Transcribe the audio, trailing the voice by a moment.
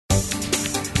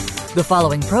The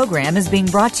following program is being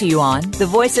brought to you on the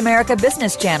VoiceAmerica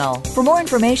Business channel. For more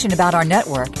information about our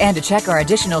network and to check our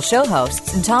additional show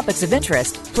hosts and topics of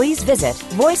interest, please visit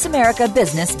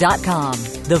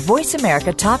voiceamericabusiness.com. The Voice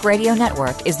America Talk Radio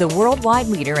Network is the worldwide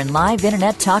leader in live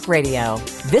Internet talk radio.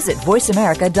 Visit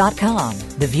voiceamerica.com.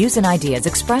 The views and ideas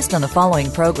expressed on the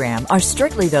following program are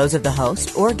strictly those of the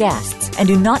host or guests and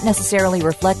do not necessarily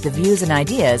reflect the views and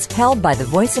ideas held by the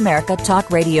Voice America Talk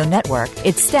Radio Network,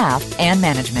 its staff, and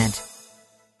management.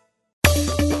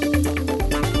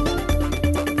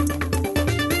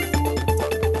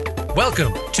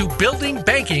 Welcome to Building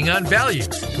Banking on Values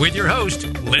with your host,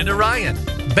 Linda Ryan.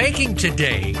 Banking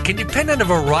today can depend on a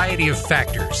variety of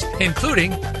factors,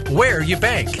 including where you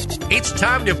bank. It's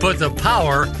time to put the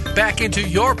power back into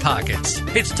your pockets.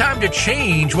 It's time to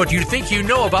change what you think you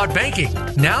know about banking.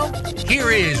 Now, here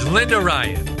is Linda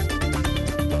Ryan.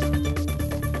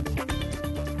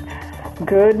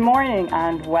 Good morning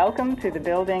and welcome to the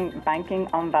Building Banking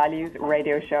on Values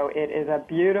radio show. It is a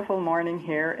beautiful morning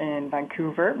here in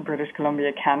Vancouver, British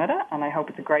Columbia, Canada, and I hope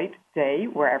it's a great day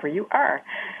wherever you are.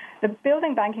 The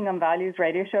Building Banking on Values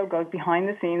radio show goes behind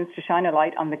the scenes to shine a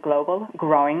light on the global,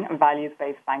 growing,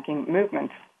 values-based banking movement.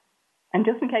 And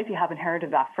just in case you haven't heard of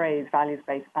that phrase,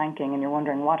 values-based banking, and you're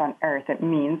wondering what on earth it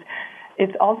means,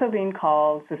 it's also been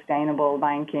called sustainable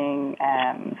banking,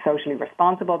 socially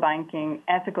responsible banking,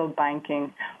 ethical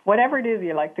banking, whatever it is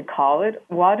you like to call it.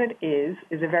 What it is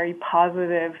a very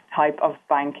positive type of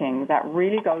banking that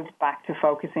really goes back to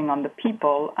focusing on the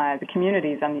people, the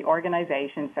communities and the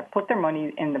organizations that put their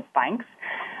money in the banks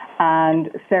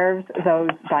and serves those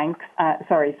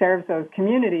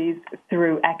communities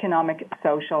through economic,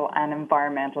 social and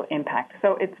environmental impact.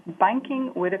 So it's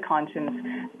banking with a conscience,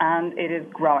 and it is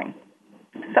growing.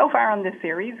 So far on this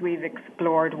series, we've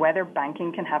explored whether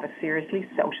banking can have a seriously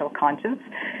social conscience,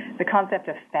 the concept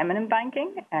of feminine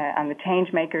banking, and the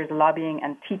change makers lobbying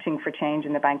and teaching for change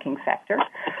in the banking sector.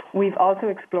 We've also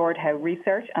explored how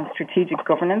research and strategic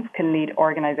governance can lead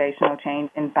organizational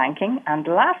change in banking. And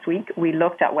last week, we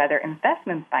looked at whether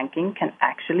investment banking can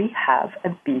actually have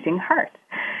a beating heart.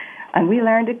 And we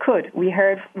learned it could. We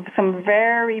heard some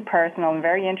very personal and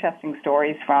very interesting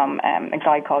stories from a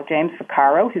guy called James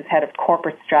Vaccaro, who's head of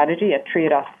corporate strategy at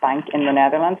Triodos Bank in the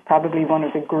Netherlands, probably one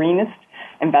of the greenest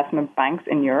investment banks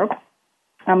in Europe.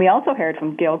 And we also heard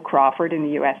from Gil Crawford in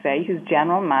the USA, who's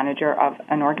general manager of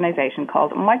an organization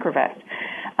called Microvest.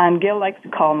 And Gil likes to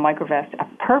call Microvest a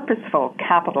purposeful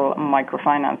capital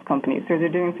microfinance company. So they're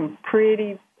doing some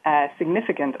pretty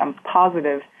significant and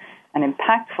positive and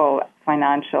impactful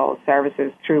financial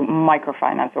services through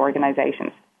microfinance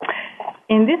organizations.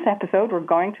 In this episode, we're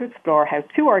going to explore how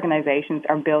two organizations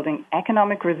are building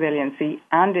economic resiliency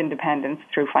and independence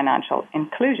through financial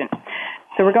inclusion.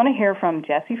 So we're going to hear from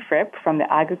Jesse Fripp from the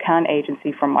Agucan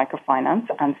Agency for Microfinance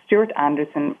and Stuart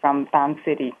Anderson from Ban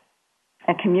City,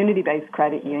 a community-based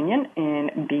credit union in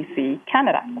BC,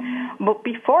 Canada. But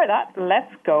before that,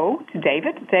 let's go to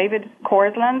David. David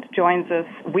Korsland joins us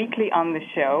weekly on the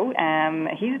show.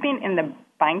 He's been in the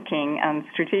banking and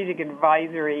strategic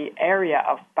advisory area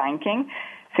of banking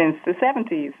since the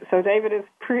 70s. So David is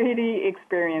pretty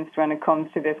experienced when it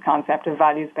comes to this concept of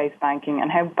values-based banking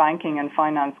and how banking and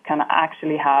finance can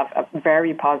actually have a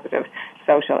very positive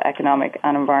social, economic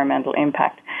and environmental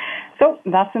impact. So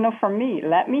that's enough from me.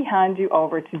 Let me hand you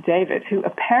over to David, who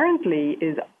apparently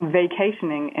is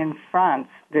vacationing in France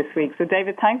this week. So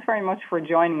David, thanks very much for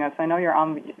joining us. I know you're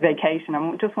on vacation.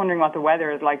 I'm just wondering what the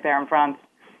weather is like there in France.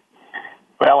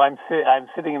 Well, I'm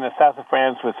sitting in the south of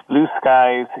France with blue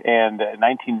skies and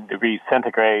 19 degrees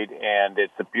centigrade, and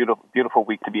it's a beautiful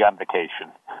week to be on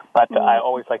vacation. But I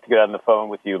always like to get on the phone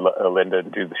with you, Linda,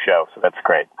 and do the show, so that's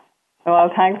great. Well,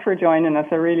 thanks for joining us.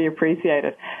 I really appreciate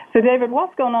it. So, David,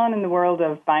 what's going on in the world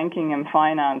of banking and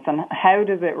finance, and how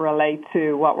does it relate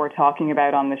to what we're talking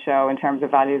about on the show in terms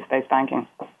of values-based banking?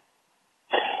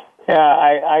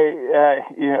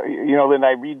 Yeah, Linda,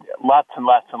 I read lots and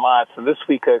lots and lots. And this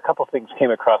week, a couple things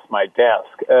came across my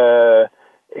desk,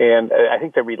 and I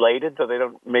think they're related, though they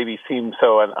don't maybe seem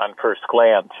so on first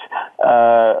glance.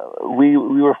 We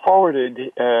were forwarded.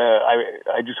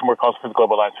 I do some work also for the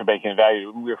Global Alliance for Banking and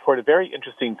Value. We were forwarded a very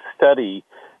interesting study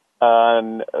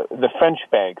on the French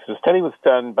banks. The study was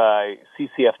done by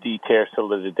CCFD Terre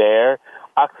Solidaire,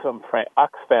 Oxfam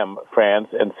France,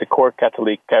 and Secours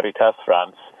Catholique Caritas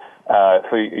France.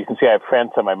 So you can see I have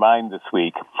France on my mind this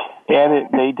week. And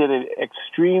they did an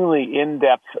extremely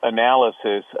in-depth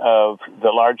analysis of the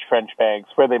large French banks,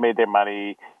 where they made their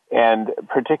money, and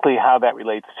particularly how that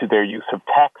relates to their use of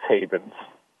tax havens.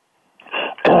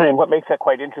 And what makes that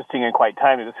quite interesting and quite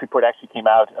timely, this report actually came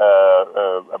out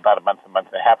about a month and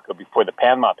a half ago before the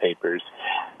Panama Papers,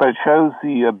 but it shows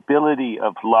the ability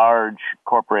of large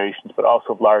corporations, but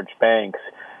also of large banks,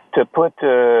 to put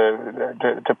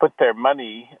their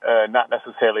money not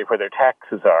necessarily where their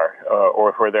taxes are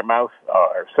or where their mouths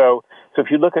are. So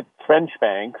if you look at French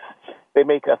banks, they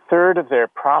make a third of their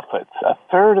profits. A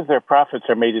third of their profits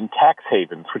are made in tax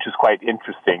havens, which is quite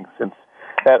interesting, since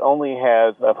that only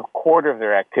has a quarter of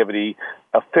their activity,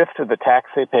 a fifth of the tax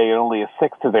they pay, and only a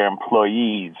sixth of their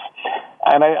employees.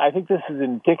 And I think this is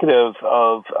indicative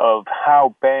of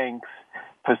how banks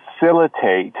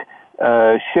facilitate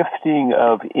shifting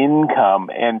of income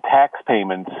and tax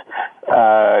payments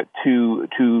to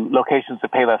locations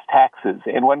that pay less taxes.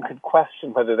 And one could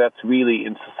question whether that's really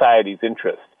in society's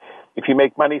interest. If you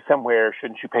make money somewhere,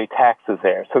 shouldn't you pay taxes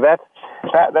there? So that's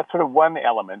sort of one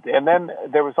element. And then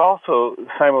there was also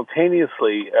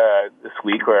simultaneously this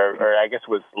week, or I guess it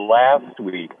was last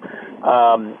week,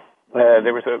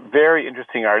 there was a very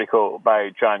interesting article by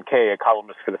John Kay, a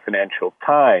columnist for the Financial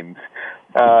Times,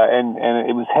 and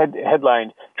it was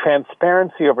headlined,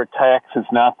 "Transparency over Tax is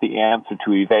Not the Answer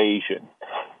to Evasion."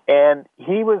 And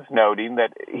he was noting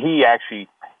that he actually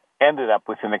ended up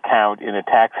with an account in a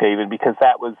tax haven because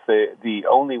that was the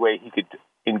only way he could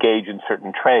engage in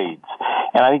certain trades.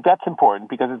 And I think that's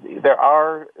important because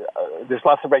there's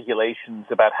lots of regulations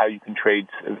about how you can trade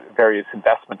various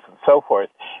investments and so forth,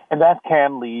 and that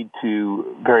can lead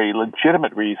to very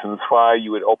legitimate reasons why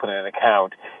you would open an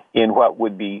account in what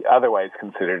would be otherwise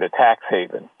considered a tax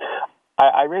haven.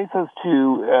 I raise those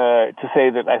two to say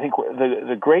that I think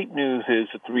the great news is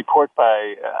that the report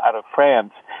out of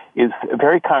France is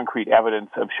very concrete evidence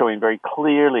of showing very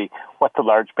clearly what the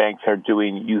large banks are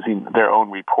doing using their own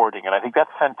reporting. And I think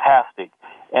that's fantastic.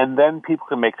 And then people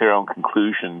can make their own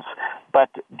conclusions. But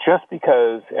just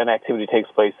because an activity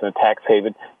takes place in a tax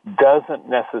haven doesn't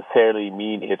necessarily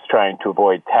mean it's trying to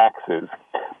avoid taxes.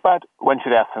 But one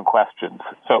should ask some questions.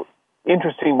 So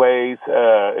interesting ways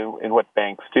in what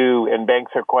banks do, and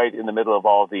banks are quite in the middle of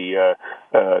all the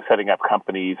setting up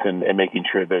companies and making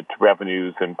sure that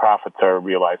revenues and profits are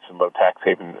realized in low tax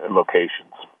haven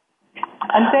locations.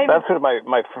 And David, that's sort of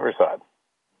my first thought.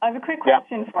 I have a quick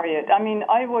question for you. I mean,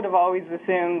 I would have always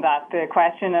assumed that the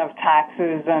question of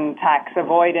taxes and tax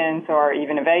avoidance or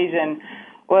even evasion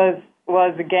was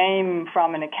a game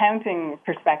from an accounting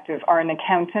perspective or an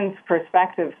accountant's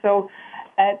perspective. So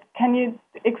can you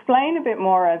explain a bit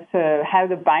more as to how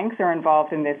the banks are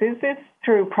involved in this? Is this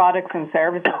through products and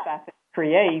services that they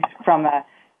create from a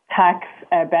tax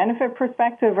benefit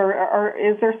perspective, or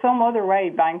is there some other way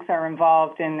banks are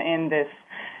involved in this,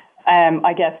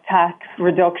 I guess, tax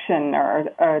reduction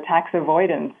or tax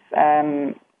avoidance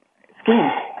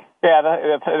scheme? Yeah,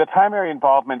 the primary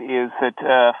involvement is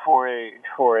that for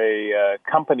a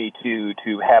company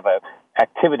to have a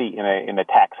activity in a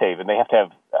tax haven, they have to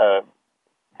have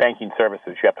banking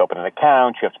services. You have to open an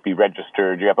account, you have to be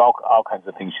registered, you have all kinds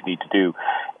of things you need to do.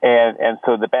 And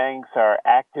so the banks are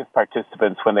active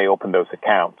participants when they open those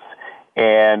accounts.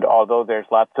 And although there's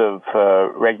lots of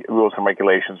rules and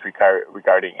regulations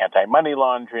regarding anti-money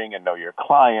laundering and know your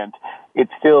client,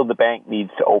 it's still the bank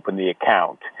needs to open the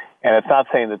account. And it's not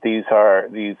saying that these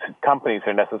companies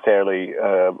are necessarily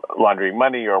laundering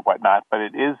money or whatnot, but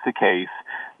it is the case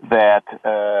that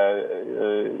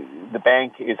the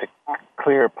bank is a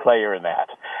clear player in that.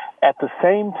 At the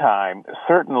same time,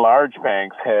 certain large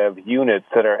banks have units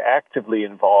that are actively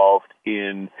involved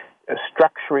in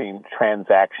structuring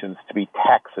transactions to be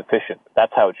tax efficient.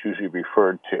 That's how it's usually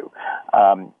referred to.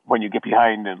 When you get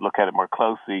behind and look at it more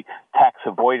closely, tax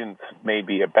avoidance may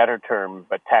be a better term,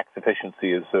 but tax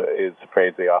efficiency is the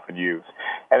phrase they often use.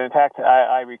 And in fact,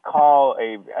 I recall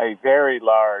a very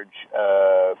large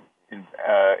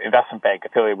investment bank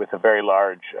affiliated with a very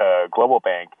large global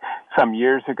bank some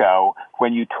years ago.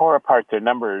 When you tore apart their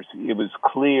numbers, it was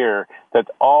clear that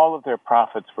all of their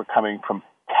profits were coming from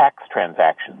tax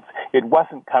transactions. It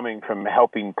wasn't coming from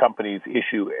helping companies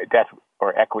issue debt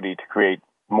or equity to create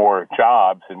more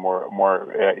jobs and more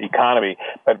economy,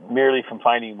 but merely from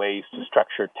finding ways to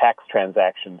structure tax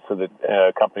transactions so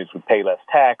that companies would pay less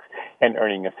tax and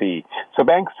earning a fee. So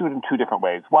banks do it in two different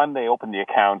ways. One, they open the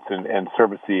accounts and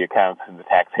service the accounts in the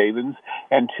tax havens.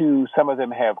 And two, some of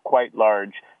them have quite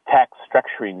large tax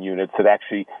structuring units that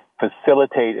actually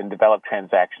facilitate and develop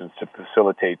transactions to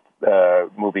facilitate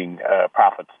moving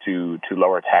profits to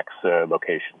lower tax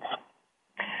locations.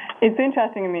 It's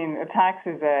interesting. I mean, tax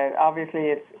is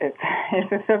obviously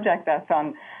it's a subject that's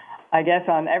on I guess,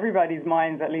 on everybody's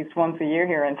minds at least once a year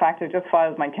here. In fact, I just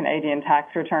filed my Canadian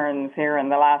tax returns here in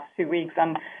the last 2 weeks.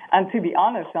 And to be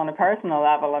honest, on a personal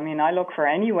level, I mean, I look for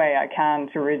any way I can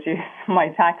to reduce my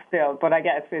tax bill. But I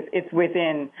guess it's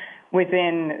within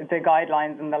the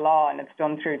guidelines and the law, and it's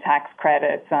done through tax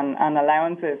credits and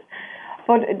allowances.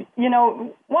 But, you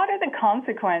know, what are the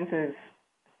consequences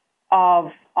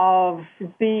of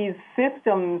these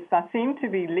systems that seem to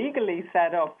be legally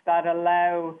set up that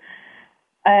allow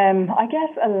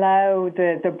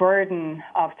the burden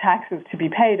of taxes to be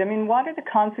paid? I mean, what are the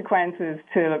consequences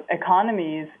to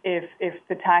economies if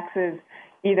the taxes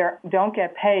either don't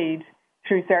get paid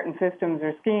through certain systems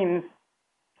or schemes,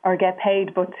 or get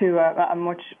paid but to a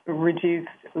much reduced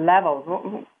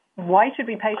level? Why should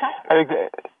we pay taxes?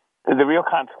 The real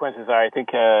consequences are, I think,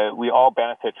 we all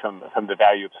benefit from the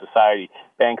value of society.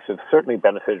 Banks have certainly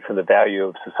benefited from the value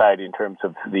of society in terms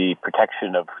of the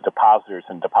protection of depositors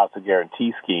and deposit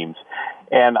guarantee schemes.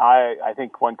 And I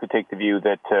think one could take the view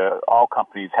that all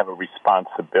companies have a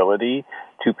responsibility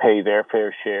to pay their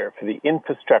fair share for the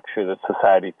infrastructure that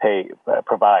society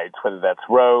provides, whether that's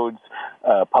roads,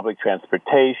 public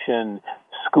transportation,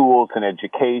 schools and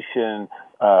education,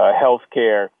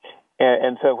 healthcare.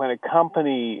 And so when a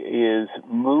company is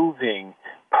moving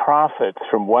profits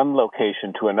from one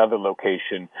location to another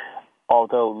location,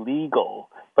 although legal,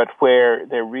 but where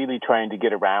they're really trying to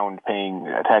get around paying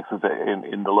taxes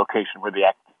in the location where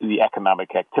the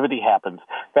economic activity happens,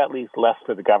 that leaves less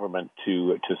for the government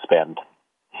to spend.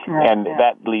 Right, and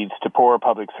that leads to poorer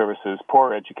public services,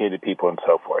 poorer educated people, and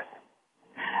so forth.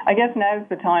 I guess now's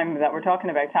the time that we're talking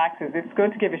about taxes. It's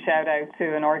good to give a shout out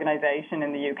to an organisation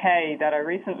in the UK that I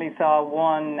recently saw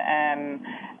won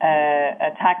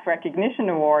a tax recognition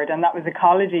award, and that was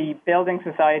Ecology Building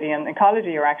Society. And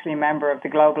Ecology are actually a member of the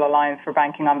Global Alliance for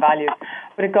Banking on Values.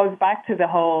 But it goes back to the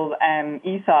whole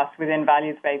ethos within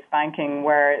values-based banking,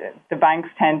 where the banks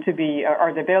tend to be,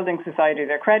 or the building society,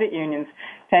 their credit unions,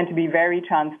 tend to be very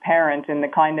transparent in the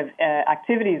kind of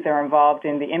activities they're involved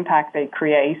in, the impact they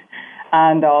create,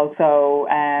 and also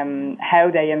how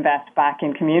they invest back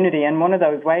in community. And one of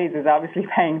those ways is obviously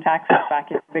paying taxes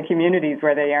back into the communities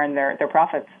where they earn their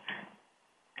profits.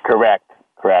 Correct.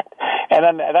 And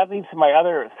then that leads to my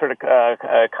other sort of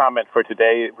comment for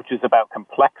today, which is about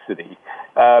complexity,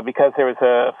 because there was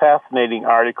a fascinating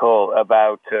article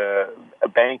about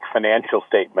bank financial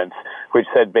statements, which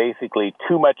said basically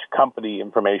too much company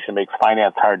information makes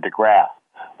finance hard to grasp.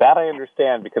 That I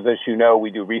understand because, as you know,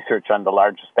 we do research on the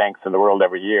largest banks in the world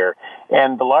every year.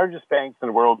 And the largest banks in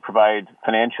the world provide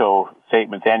financial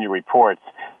statements, annual reports,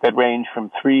 that range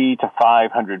from 300 to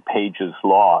 500 pages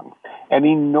long. An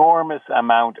enormous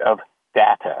amount of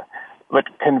data. But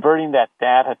converting that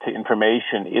data to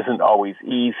information isn't always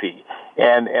easy.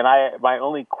 And my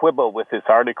only quibble with this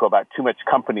article about too much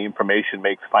company information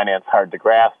makes finance hard to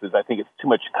grasp is I think it's too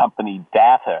much company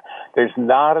data. There's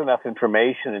not enough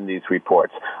information in these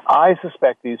reports. I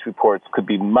suspect these reports could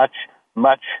be much,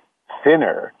 much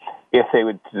thinner if they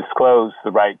would disclose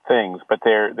the right things, but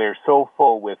they're so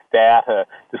full with data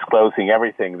disclosing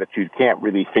everything that you can't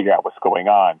really figure out what's going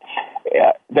on.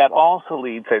 That also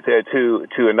leads to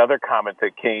another comment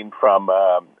that came from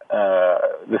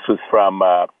this was from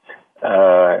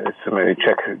so let me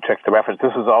check the reference.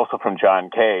 This is also from John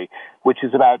Kay, which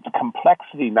is about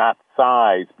complexity, not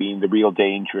size, being the real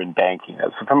danger in banking.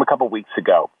 That's from a couple of weeks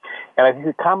ago. And I think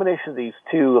the combination of these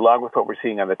two, along with what we're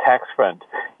seeing on the tax front,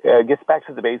 gets back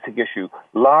to the basic issue.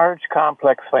 Large,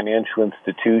 complex financial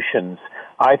institutions,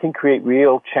 I think, create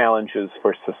real challenges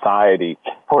for society,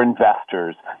 for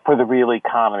investors, for the real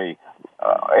economy.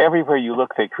 Everywhere you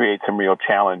look, they create some real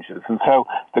challenges. And so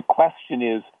the question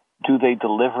is, do they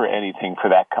deliver anything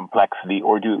for that complexity,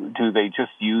 or do they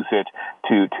just use it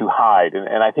to hide?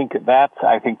 And I think that's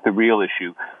the real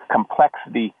issue.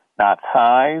 Complexity, not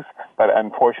size, but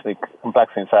unfortunately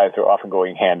complexity and size are often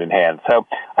going hand in hand. So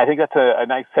I think that's a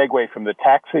nice segue from the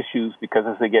tax issues, because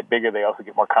as they get bigger, they also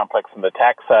get more complex on the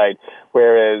tax side,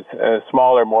 whereas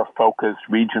smaller, more focused,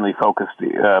 regionally focused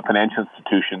financial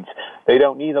institutions, they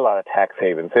don't need a lot of tax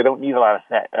havens. They don't need a lot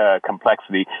of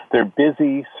complexity. They're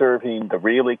busy serving the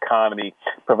real economy,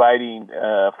 providing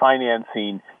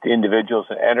financing to individuals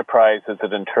and enterprises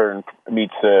that in turn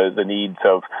meets the needs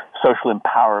of social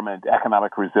empowerment,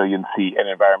 economic resiliency, and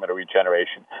environmental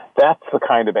regeneration. That's the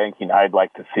kind of banking I'd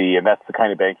like to see, and that's the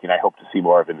kind of banking I hope to see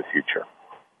more of in the future.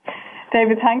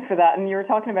 David, thanks for that. And you were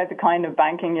talking about the kind of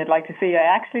banking you'd like to see. I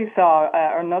actually saw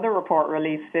another report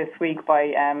released this week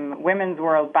by Women's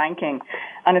World Banking,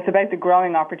 and it's about the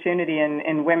growing opportunity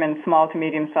in women's small to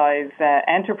medium-sized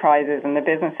enterprises and the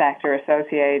business sector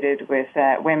associated with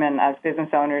women as business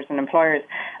owners and employers.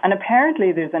 And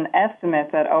apparently there's an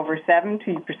estimate that over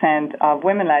 70% of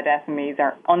women-led SMEs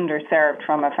are underserved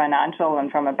from a financial and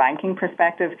from a banking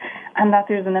perspective, and that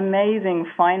there's an amazing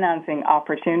financing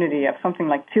opportunity of something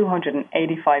like $285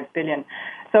 billion.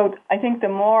 So I think the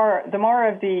more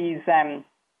of these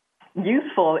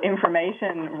useful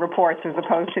information reports as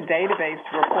opposed to database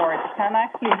reports can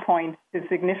actually point to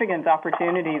significant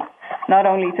opportunities, not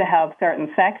only to help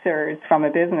certain sectors from a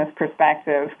business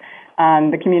perspective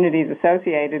and the communities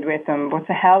associated with them, but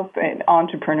to help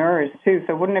entrepreneurs too.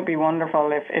 So wouldn't it be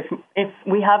wonderful if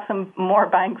we have some more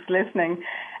banks listening,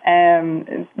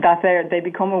 that they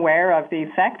become aware of these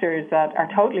sectors that are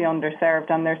totally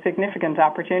underserved and there's significant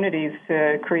opportunities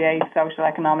to create social,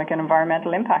 economic and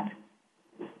environmental impact.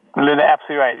 Linda,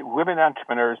 absolutely right. Women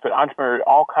entrepreneurs, but entrepreneurs,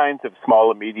 all kinds of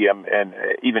small and medium and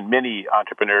even mini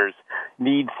entrepreneurs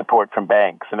need support from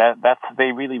banks. And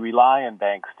they really rely on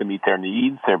banks to meet their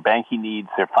needs, their banking needs,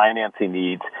 their financing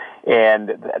needs. And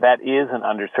that is an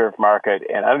underserved market.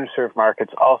 And underserved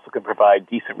markets also can provide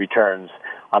decent returns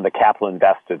on the capital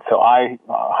invested. So I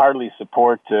heartily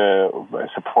support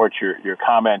your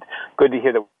comment. Good to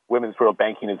hear that Women's World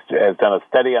Banking has done a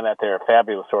study on that. They're a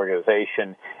fabulous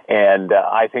organization, and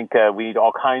I think we need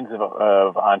all kinds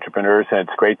of entrepreneurs, and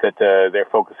it's great that they're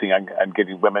focusing on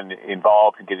getting women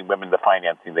involved and getting women the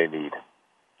financing they need.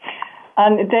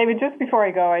 And David, just before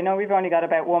I go, I know we've only got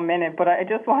about 1 minute, but I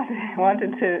just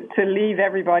wanted to leave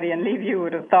everybody and leave you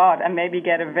with a thought and maybe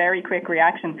get a very quick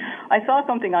reaction. I saw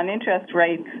something on interest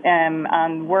rates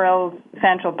and world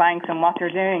central banks and what they're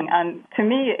doing, and to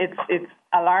me it's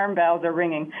alarm bells are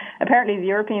ringing. Apparently the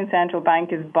European Central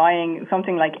Bank is buying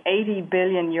something like 80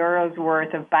 billion euros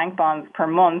worth of bank bonds per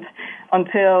month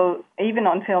until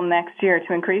next year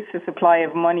to increase the supply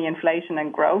of money, inflation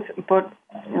and growth. But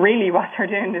really what they're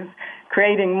doing is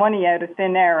creating money out of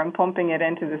thin air and pumping it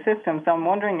into the system. So I'm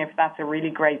wondering if that's a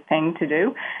really great thing to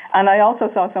do. And I also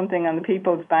saw something on the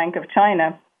People's Bank of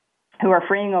China, who are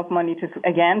freeing up money to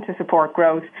support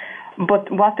growth.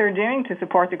 But what they're doing to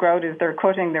support the growth is they're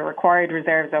cutting the required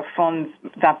reserves of funds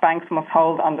that banks must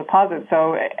hold on deposit.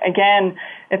 So again,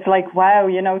 it's like, wow,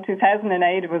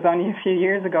 2008 was only a few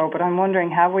years ago, but I'm wondering,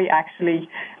 have we actually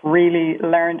really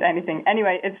learned anything?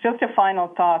 Anyway, it's just a final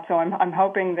thought. So I'm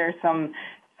hoping there's some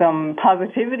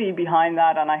positivity behind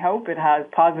that, and I hope it has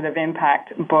positive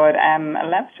impact. But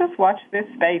let's just watch this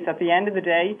space. At the end of the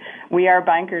day, we are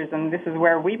bankers, and this is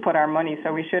where we put our money,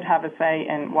 so we should have a say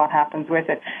in what happens with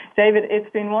it. David,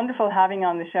 it's been wonderful having you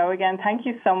on the show again. Thank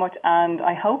you so much, and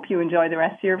I hope you enjoy the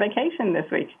rest of your vacation this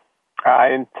week. I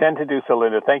intend to do so,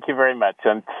 Linda. Thank you very much,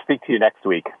 and speak to you next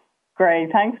week.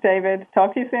 Great. Thanks, David.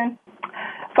 Talk to you soon.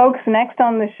 Folks, next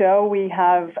on the show we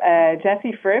have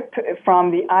Jesse Fripp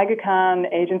from the Aga Khan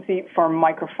Agency for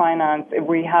Microfinance.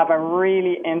 We have a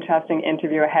really interesting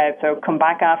interview ahead, so come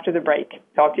back after the break.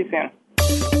 Talk to you soon.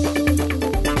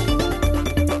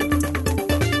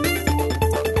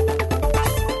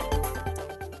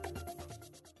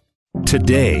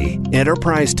 Today,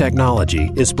 enterprise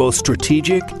technology is both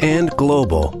strategic and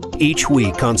global. Each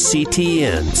week on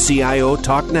CTN CIO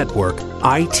Talk Network,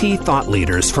 IT thought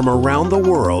leaders from around the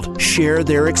world share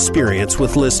their experience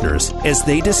with listeners as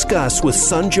they discuss with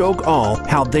Sanjog Aul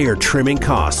how they are trimming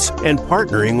costs and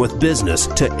partnering with business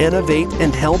to innovate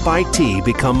and help IT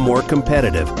become more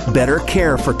competitive, better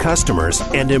care for customers,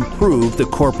 and improve the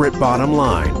corporate bottom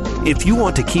line. If you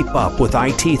want to keep up with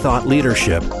IT thought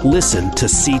leadership, listen to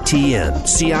CTN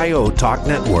CIO Talk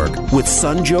Network with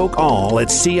Sanjog Aul at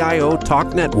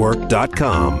CIOTalkNetwork.com.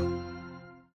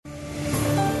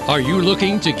 Are you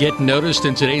looking to get noticed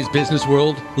in today's business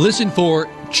world? Listen for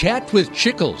Chat with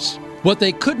Chickles, what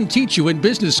they couldn't teach you in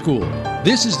business school.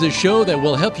 This is the show that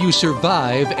will help you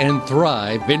survive and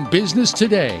thrive in business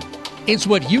today. It's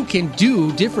what you can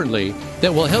do differently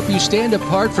that will help you stand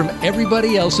apart from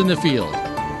everybody else in the field.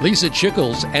 Lisa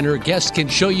Chickles and her guests can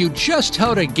show you just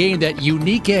how to gain that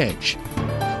unique edge.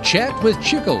 Chat with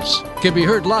Chickles can be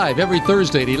heard live every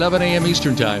Thursday at 11 a.m.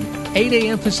 Eastern Time, 8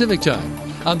 a.m. Pacific Time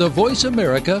on the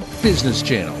VoiceAmerica Business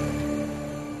Channel.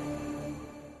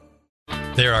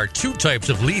 There are two types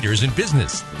of leaders in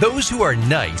business. Those who are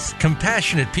nice,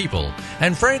 compassionate people,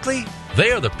 and frankly,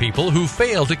 they are the people who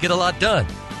fail to get a lot done.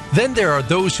 Then there are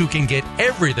those who can get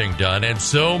everything done and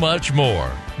so much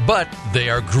more. But they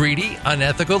are greedy,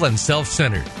 unethical, and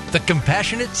self-centered. The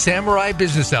Compassionate Samurai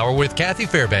Business Hour with Kathy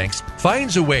Fairbanks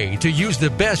finds a way to use the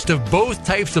best of both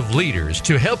types of leaders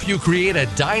to help you create a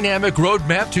dynamic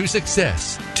roadmap to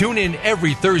success. Tune in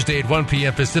every Thursday at 1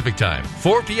 p.m. Pacific Time,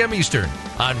 4 p.m. Eastern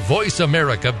on Voice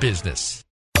America Business.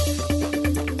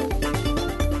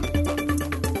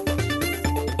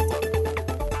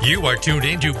 You are tuned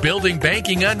into Building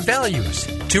Banking on Values.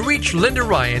 To reach Linda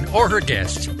Ryan or her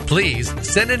guests, please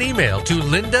send an email to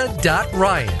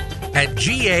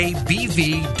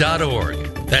linda.ryan@gabv.org.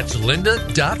 That's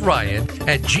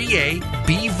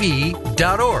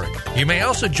linda.ryan@gabv.org. You may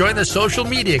also join the social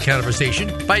media conversation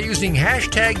by using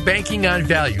hashtag Banking on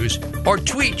Values or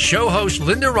tweet show host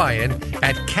Linda Ryan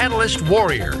at Catalyst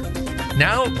Warrior.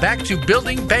 Now back to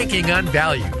Building Banking on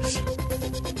Values.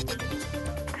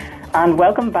 And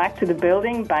welcome back to the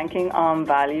Building Banking on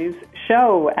Values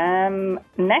show.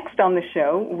 Next on the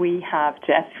show, we have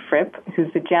Jess Fripp, who's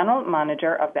the General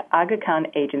Manager of the Aga Khan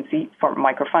Agency for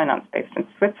Microfinance based in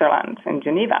Switzerland, in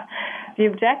Geneva. The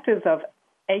objectives of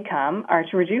ACAM are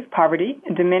to reduce poverty,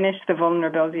 diminish the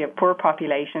vulnerability of poor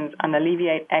populations, and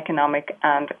alleviate economic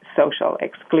and social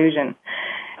exclusion.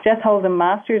 Jess holds a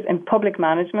Master's in Public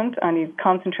Management and his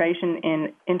concentration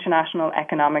in International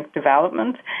Economic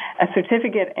Development, a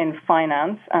certificate in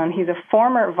Finance, and he's a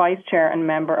former Vice Chair and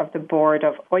member of the board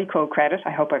of Oiko Credit. I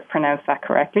hope I've pronounced that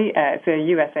correctly. It's a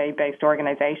USA-based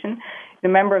organization. He's a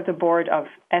member of the board of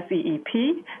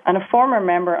SEEP and a former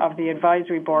member of the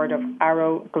advisory board of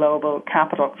Arrow Global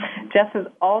Capital. Jess has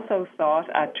also taught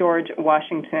at George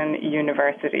Washington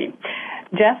University.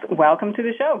 Jess, welcome to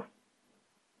the show.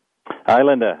 Hi,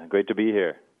 Linda. Great to be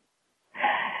here.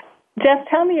 Jess,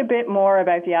 tell me a bit more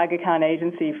about the Aga Khan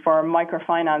Agency for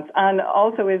Microfinance, and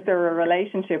also is there a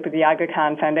relationship with the Aga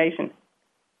Khan Foundation?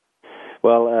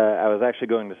 Well, I was actually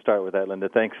going to start with that, Linda.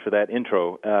 Thanks for that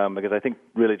intro, because I think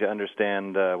really to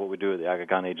understand what we do at the Aga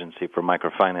Khan Agency for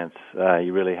Microfinance,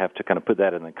 you really have to kind of put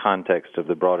that in the context of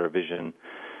the broader vision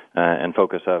and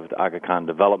focus of the Aga Khan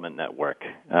Development Network,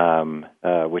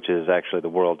 which is actually the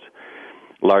world's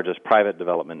largest private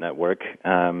development network,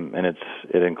 and it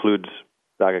includes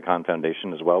the Aga Khan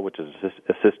Foundation as well, which is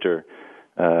a sister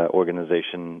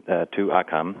organization to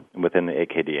ACAM within the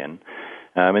AKDN.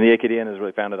 And the AKDN is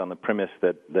really founded on the premise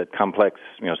that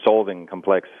solving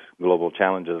complex global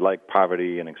challenges like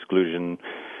poverty and exclusion,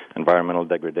 environmental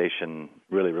degradation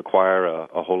really require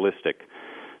a holistic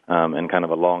and kind of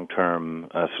a long-term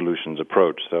solutions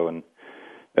approach. So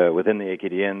within the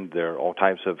AKDN, there are all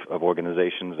types of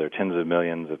organizations. There are tens of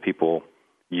millions of people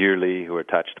yearly who are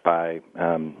touched by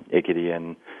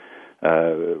AKDN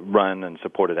run and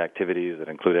supported activities that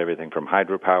include everything from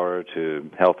hydropower to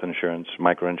health insurance,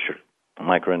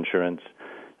 microinsurance,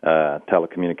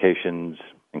 telecommunications,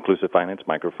 inclusive finance,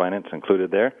 microfinance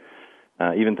included there,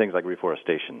 even things like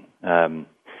reforestation. And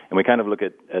we kind of look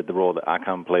at the role that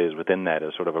ACAM plays within that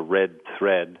as sort of a red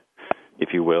thread,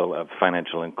 if you will, of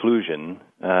financial inclusion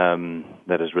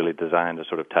that is really designed to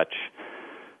sort of touch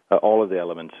all of the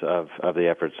elements of the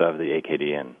efforts of the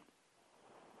AKDN.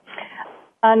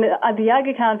 And the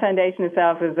Aga Khan Foundation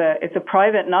itself it's a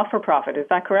private not-for-profit. Is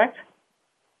that correct?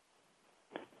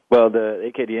 Well,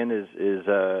 the AKDN is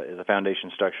a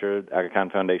foundation structure. Aga Khan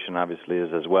Foundation obviously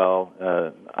is as well.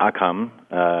 ACAM,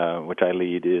 which I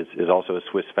lead, is also a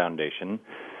Swiss foundation.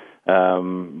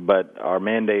 But our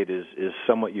mandate is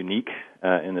somewhat unique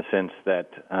in the sense that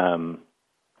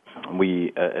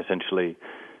we essentially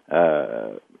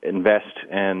invest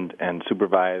and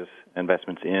supervise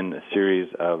investments in a series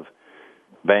of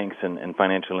banks and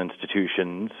financial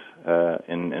institutions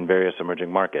in various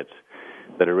emerging markets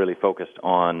that are really focused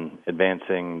on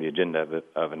advancing the agenda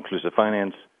of inclusive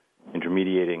finance,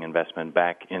 intermediating investment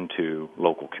back into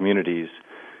local communities,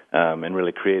 and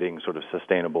really creating sort of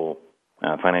sustainable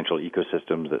financial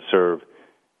ecosystems that serve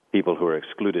people who are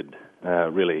excluded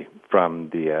really from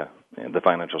the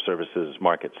financial services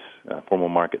markets, formal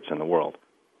markets in the world.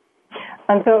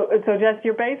 And so Jess,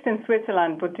 you're based in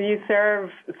Switzerland, but do you serve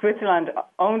Switzerland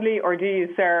only, or do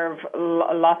you serve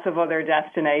lots of other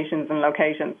destinations and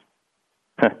locations?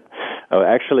 Oh,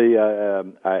 actually,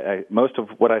 most of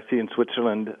what I see in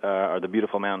Switzerland are the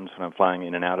beautiful mountains when I'm flying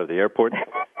in and out of the airport,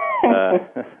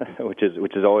 which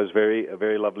is always a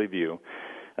very lovely view.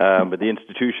 But the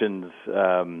institutions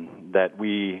that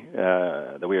we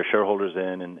are shareholders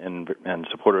in and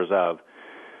supporters of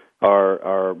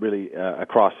are really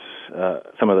across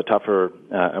some of the tougher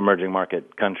emerging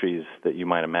market countries that you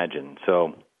might imagine.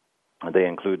 So they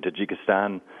include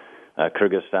Tajikistan,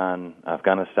 Kyrgyzstan,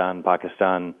 Afghanistan,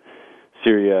 Pakistan,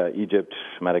 Syria, Egypt,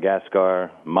 Madagascar,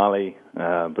 Mali,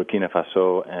 Burkina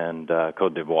Faso, and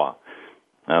Côte d'Ivoire.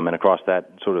 And across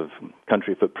that sort of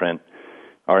country footprint,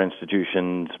 our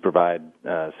institutions provide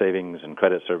savings and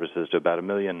credit services to about 1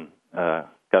 million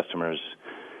customers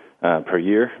per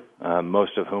year,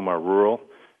 most of whom are rural,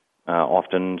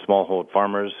 often smallhold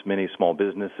farmers, many small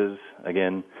businesses,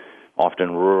 again,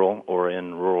 often rural or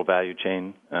in rural value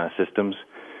chain systems.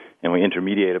 And we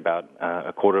intermediate about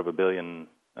 $250 million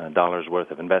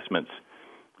worth of investments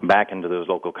back into those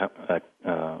local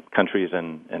countries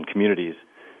and communities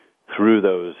through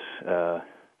those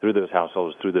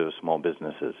households, through those small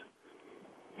businesses.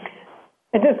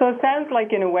 So it sounds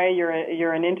like, in a way,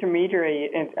 you're an intermediary,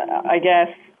 I guess,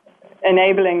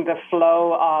 enabling the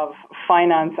flow of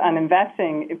finance and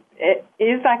investing.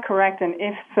 Is that correct? And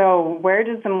if so, where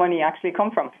does the money actually come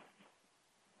from?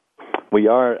 We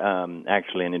are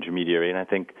actually an intermediary, and I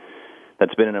think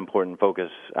that's been an important focus.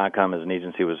 ACOM as an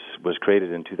agency was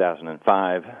created in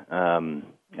 2005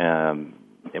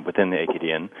 within the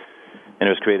AKDN, and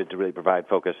it was created to really provide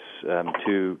focus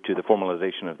to the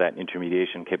formalization of that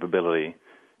intermediation capability,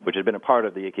 which had been a part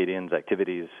of the AKDN's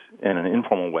activities in an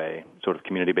informal way, sort of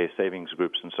community-based savings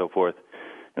groups and so forth,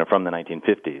 from the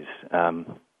 1950s.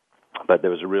 But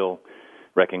there was a real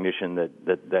recognition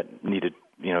that needed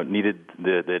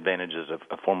the advantages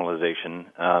of formalization,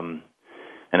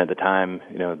 and at the time,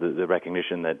 the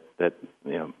recognition that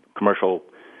commercial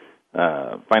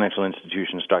financial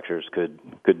institution structures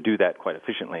could do that quite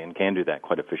efficiently and can do that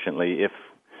quite efficiently if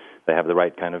they have the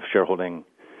right kind of shareholding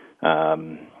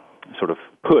sort of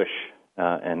push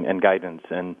and guidance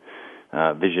and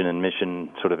vision and mission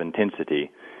sort of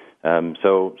intensity.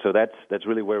 So that's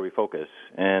really where we focus.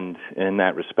 And in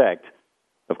that respect,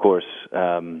 of course,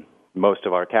 most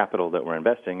of our capital that we're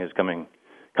investing is coming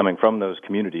from those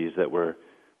communities that we're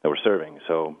serving.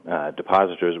 So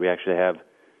depositors, we actually have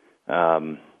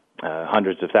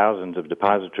hundreds of thousands of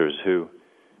depositors who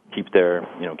keep their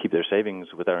savings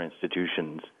with our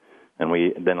institutions, and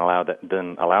we then allows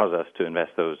us to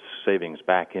invest those savings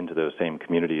back into those same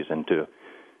communities, into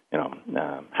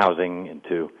housing,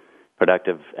 into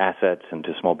productive assets, into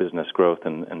small business growth,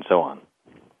 and so on.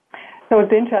 So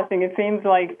it's interesting. It seems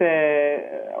like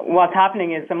what's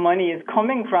happening is the money is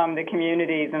coming from the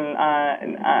communities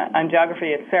and geography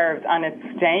it serves, and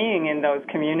it's staying in those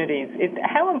communities.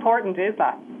 How important is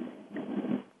that?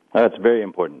 It's very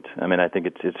important. I mean, I think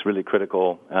it's really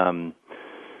critical,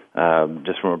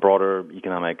 just from a broader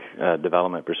economic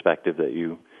development perspective, that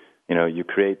you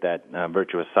create that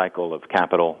virtuous cycle of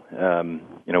capital,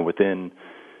 within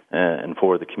and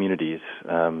for the communities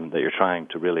that you're trying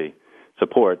to really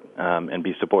support and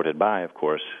be supported by, of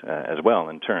course, as well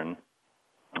in turn.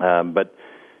 But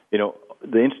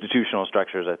the institutional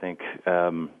structures, I think,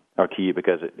 are key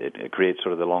because it creates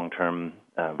sort of the long-term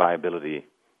viability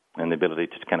and the ability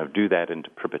to kind of do that into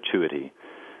perpetuity.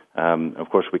 Of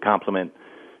course, we complement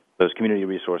those community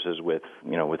resources with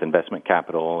investment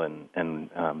capital and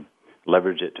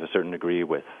leverage it to a certain degree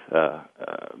with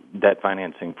debt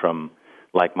financing from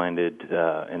like-minded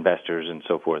investors and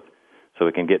so forth, so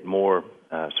we can get more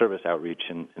service outreach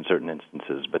in certain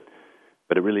instances. But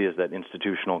it really is that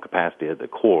institutional capacity at the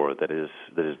core that is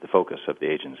the focus of the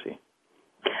agency.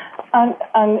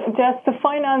 And just the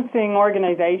financing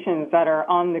organizations that are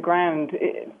on the ground,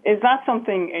 is that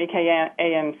something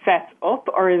AKAM sets up,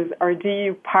 or do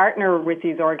you partner with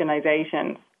these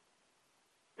organizations?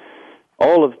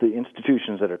 All of the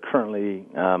institutions that are currently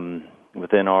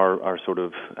within our sort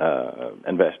of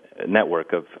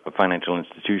network of financial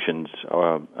institutions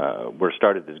were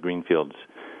started as greenfields,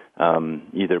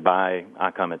 either by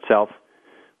ACOM itself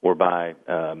or by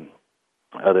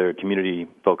other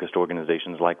community-focused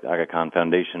organizations like the Aga Khan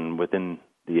Foundation within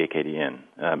the AKDN,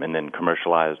 and then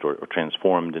commercialized or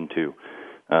transformed into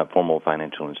formal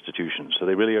financial institutions. So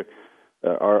they really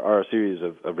are a series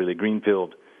of really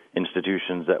greenfield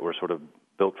institutions that were sort of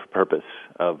built for purpose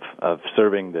of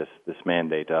serving this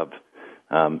mandate of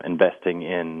investing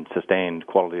in sustained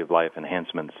quality of life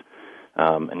enhancements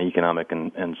and economic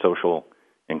and social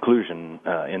inclusion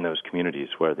in those communities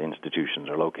where the institutions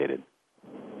are located.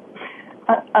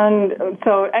 And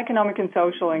so economic and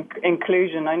social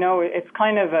inclusion, I know it's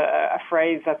kind of a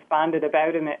phrase that's bandied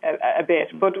about a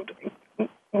bit, but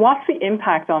what's the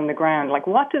impact on the ground? Like,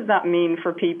 what does that mean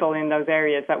for people in those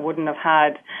areas that wouldn't have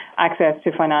had access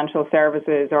to financial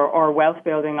services or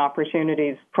wealth-building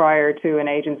opportunities prior to an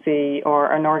agency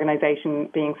or an organization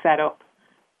being set up?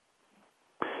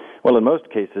 Well, in most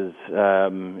cases,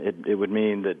 it would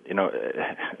mean that,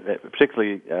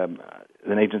 particularly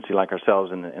an agency like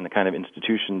ourselves and the kind of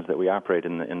institutions that we operate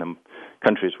in the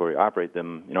countries where we operate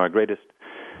them, our greatest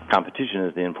competition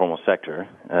is the informal sector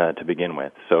to begin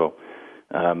with. So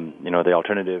The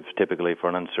alternative typically for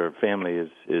an unserved family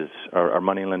are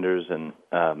money lenders and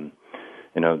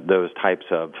those types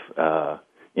of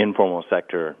informal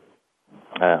sector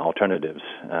alternatives.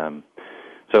 And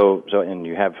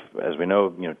you have, as we know,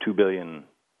 2 billion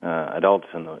adults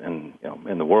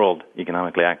in the world,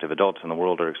 economically active adults in the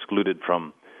world, are excluded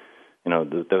from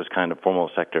those kind of formal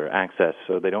sector access.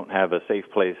 So they don't have a safe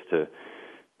place to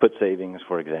put savings,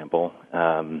 for example.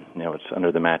 It's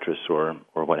under the mattress or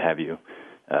what have you,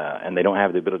 and they don't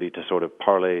have the ability to sort of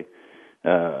parlay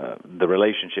the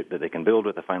relationship that they can build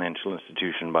with a financial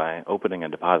institution by opening a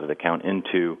deposit account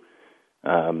into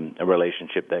a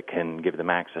relationship that can give them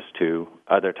access to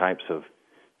other types of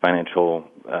financial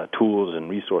tools and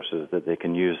resources that they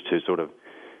can use to sort of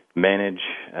manage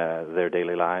their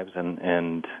daily lives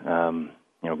and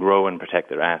grow and protect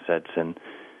their assets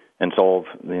and solve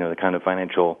the kind of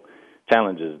financial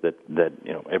challenges that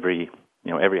every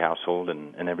household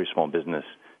and every small business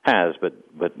has, but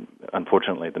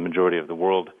unfortunately the majority of the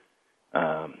world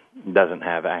doesn't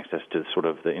have access to sort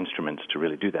of the instruments to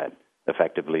really do that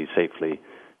effectively, safely,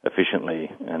 efficiently,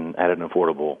 and at an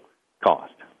affordable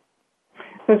cost.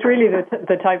 So it's really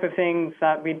the type of things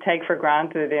that we take for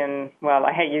granted in, well,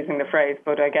 I hate using the phrase,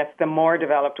 but I guess the more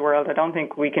developed world. I don't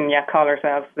think we can yet call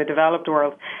ourselves the developed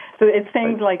world. So it's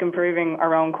things like improving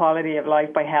our own quality of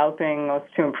life by helping us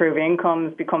to improve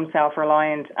incomes, become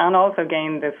self-reliant, and also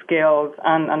gain the skills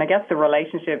and I guess the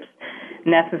relationships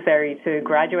necessary to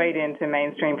graduate into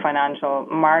mainstream financial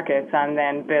markets and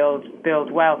then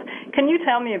build wealth. Can you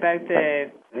tell me about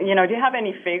do you have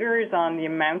any figures on the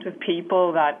amount of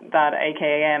people that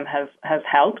AKAM has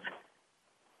helped?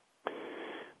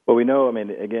 Well, we know,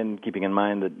 again, keeping in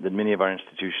mind that many of our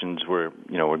institutions were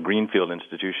greenfield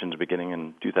institutions beginning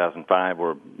in 2005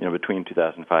 or, between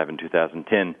 2005 and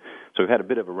 2010. So we've had a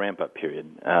bit of a ramp-up period.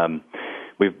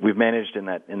 We've managed in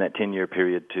that 10-year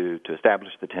period to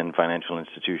establish the 10 financial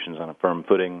institutions on a firm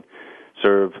footing,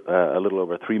 serve a little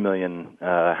over 3 million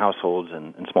households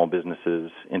and small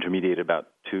businesses, intermediate about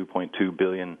 $2.2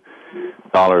 billion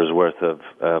worth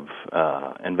of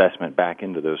investment back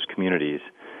into those communities.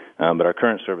 But our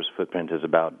current service footprint is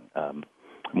about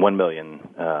 1 million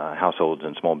households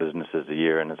and small businesses a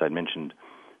year. And as I mentioned,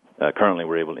 currently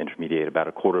we're able to intermediate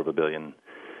about $250 million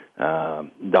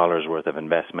worth of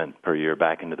investment per year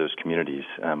back into those communities.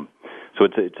 So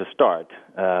it's a start.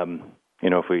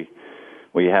 If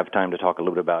we have time to talk a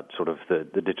little bit about sort of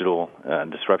the digital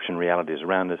disruption realities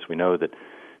around us, we know that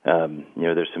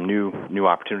there's some new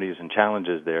opportunities and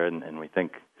challenges there, and we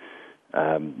think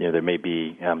there may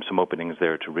be some openings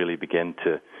there to really begin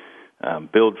to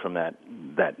build from that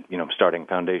starting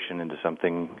foundation into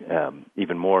something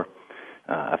even more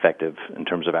effective in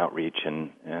terms of outreach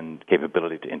and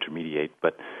capability to intermediate.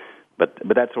 But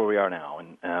that's where we are now,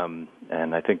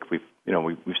 and I think we've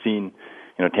seen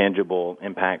tangible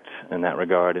impact in that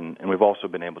regard, and we've also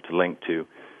been able to link to,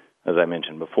 as I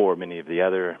mentioned before, many of the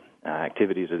other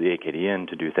activities of the AKDN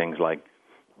to do things like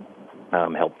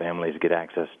help families get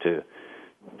access to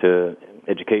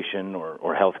education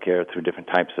or health care through different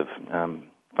types of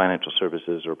financial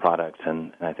services or products,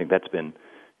 and I think that's been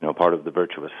part of the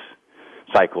virtuous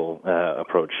cycle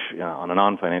approach on a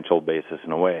non-financial basis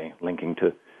in a way, linking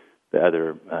to the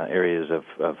other areas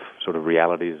of sort of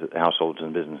realities that households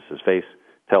and businesses face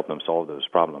to help them solve those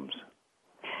problems.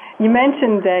 You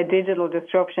mentioned digital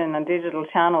disruption and digital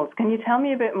channels. Can you tell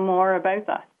me a bit more about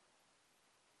that?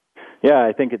 Yeah,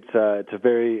 I think it's a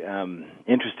very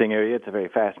interesting area. It's a very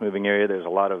fast-moving area. There's a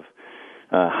lot of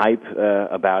hype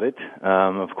about it,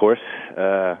 of course.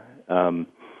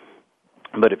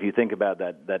 But if you think about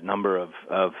that number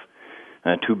of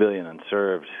 2 billion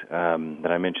unserved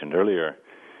that I mentioned earlier,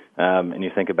 and you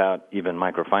think about even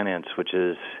microfinance, which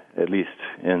is, at least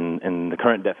in the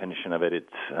current definition of it,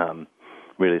 it's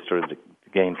really started to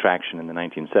gain traction in the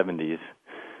 1970s,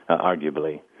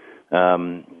 arguably.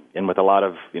 And with a lot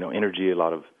of energy, a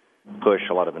lot of push,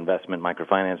 a lot of investment,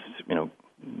 microfinance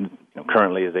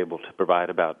currently is able to provide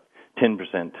about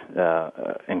 10%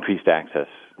 increased access.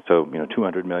 So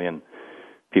 200 million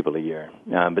people a year.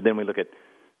 But then we look at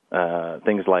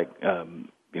things like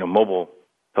mobile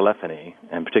telephony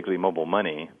and particularly mobile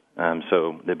money.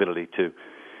 So the ability to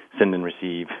send and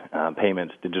receive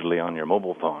payments digitally on your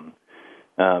mobile phone.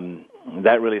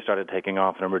 That really started taking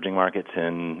off in emerging markets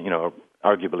in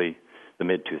arguably the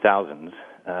mid-2000s.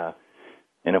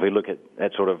 And if we look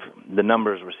at sort of the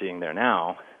numbers we're seeing there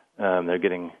now, they're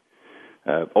getting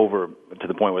over to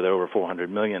the point where there are over 400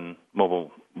 million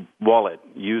mobile wallet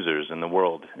users in the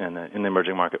world, in the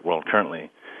emerging market world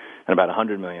currently, and about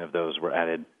 100 million of those were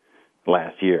added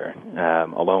last year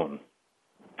alone.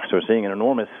 So we're seeing an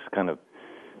enormous kind of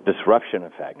disruption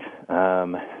effect.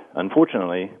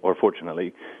 Unfortunately, or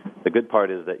fortunately, the good part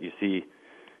is that you see,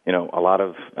 a lot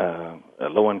of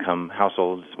low-income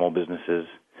households, small businesses,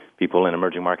 people in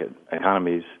emerging market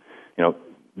economies,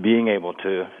 being able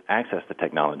to access the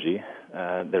technology.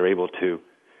 They're able to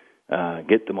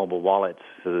get the mobile wallets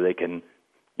so that they can,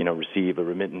 receive a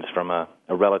remittance from a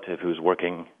relative who's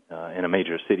working in a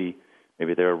major city.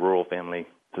 Maybe they're a rural family,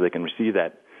 so they can receive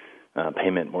that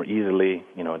payment more easily.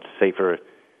 It's safer.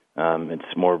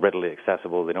 It's more readily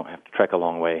accessible. They don't have to trek a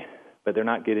long way. But they're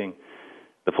not getting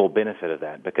the full benefit of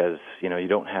that because, you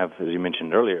don't have, as you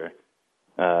mentioned earlier,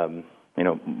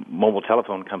 mobile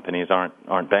telephone companies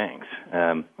aren't banks.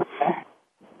 And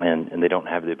they don't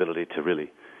have the ability to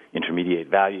really intermediate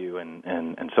value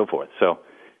and so forth. So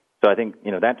I think,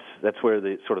 that's where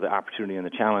the sort of the opportunity and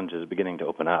the challenge is beginning to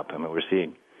open up. I mean, we're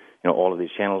seeing, all of these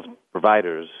channels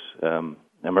providers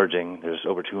emerging. There's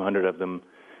over 200 of them,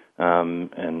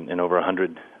 and over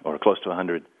 100 or close to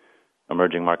 100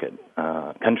 emerging market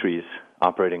countries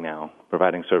operating now,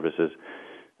 providing services.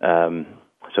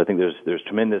 So I think there's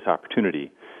tremendous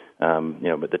opportunity,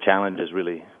 but the challenge is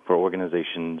really for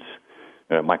organizations,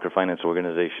 microfinance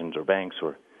organizations or banks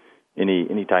or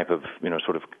any type of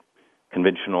sort of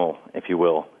conventional, if you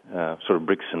will, sort of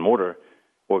bricks and mortar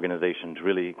organization to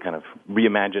really kind of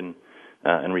reimagine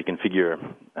and reconfigure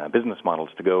business models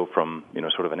to go from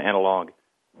sort of an analog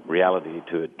reality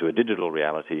to a digital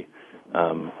reality,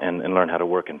 and learn how to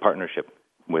work in partnership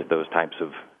with those types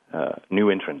of new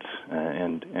entrants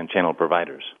and channel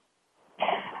providers.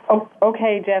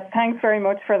 Okay, Jeff, thanks very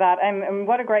much for that. And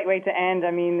what a great way to end.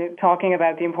 I mean, talking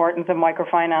about the importance of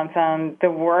microfinance and the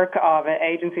work of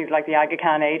agencies like the Aga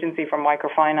Khan Agency for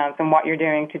Microfinance and what you're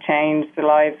doing to change the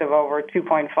lives of over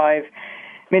 2.5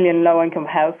 million low-income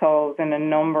households in a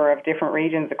number of different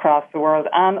regions across the world,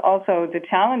 and also the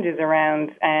challenges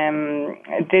around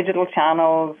digital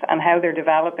channels and how they're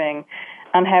developing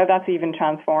and how that's even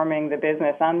transforming the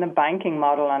business and the banking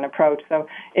model and approach. So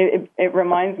it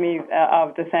reminds me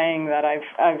of the saying that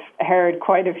I've heard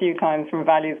quite a few times from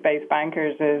values-based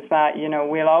bankers is that,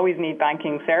 we'll always need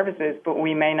banking services, but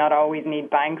we may not always need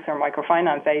banks or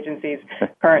microfinance agencies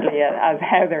currently as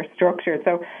how they're structured.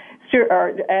 So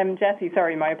Jesse,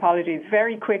 sorry, my apologies.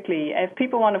 Very quickly, if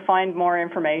people want to find more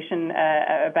information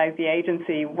about the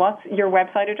agency, what's your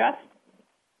website address?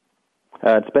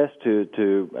 It's best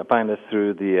to find us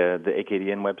through the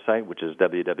AKDN website, which is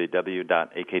www.akdn.org,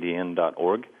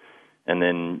 and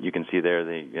then you can see there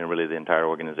really the entire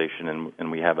organization, and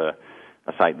we have a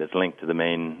site that's linked to the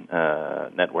main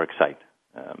network site.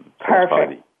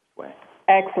 Perfect.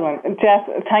 Excellent. Jess,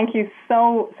 thank you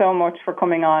so much for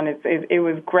coming on. It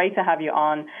was great to have you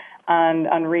on,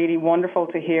 and really wonderful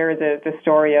to hear the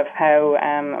story of how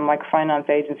a microfinance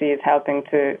agency is helping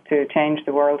to change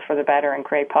the world for the better and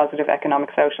create positive economic,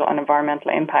 social, and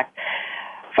environmental impact.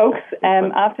 Folks,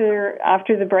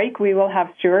 after the break, we will have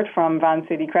Stewart from Van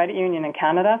City Credit Union in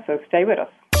Canada, so stay with us.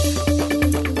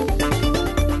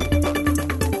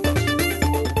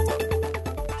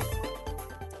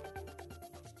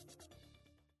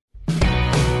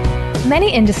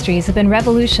 Many industries have been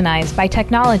revolutionized by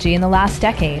technology in the last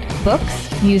decade. Books,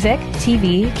 music,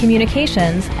 TV,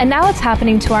 communications, and now it's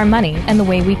happening to our money and the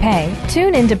way we pay.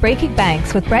 Tune in to Breaking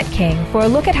Banks with Brett King for a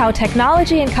look at how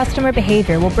technology and customer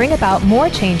behavior will bring about more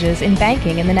changes in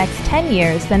banking in the next 10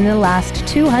 years than in the last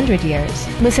 200 years.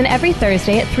 Listen every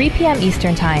Thursday at 3 p.m.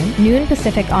 Eastern Time, noon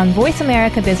Pacific on Voice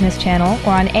America Business Channel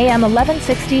or on AM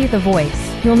 1160 The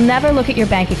Voice. You'll never look at your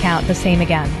bank account the same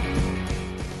again.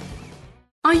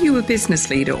 Are you a business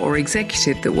leader or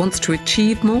executive that wants to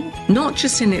achieve more? Not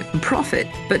just in it for profit,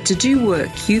 but to do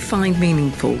work you find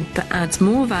meaningful that adds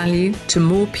more value to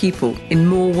more people in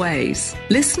more ways.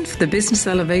 Listen for the Business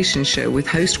Elevation Show with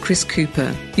host Chris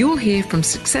Cooper. You'll hear from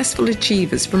successful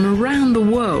achievers from around the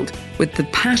world with the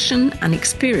passion and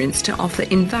experience to offer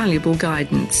invaluable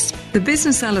guidance. The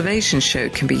Business Elevation Show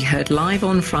can be heard live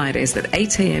on Fridays at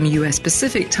 8 a.m. US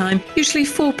Pacific Time, usually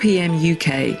 4 p.m.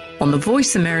 UK, on the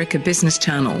Voice America Business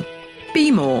Channel. Be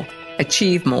more,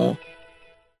 achieve more.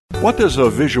 What does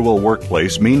a visual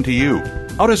workplace mean to you?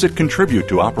 How does it contribute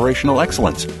to operational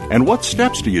excellence? And what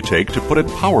steps do you take to put it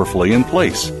powerfully in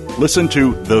place? Listen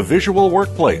to The Visual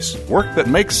Workplace, work that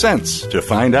makes sense, to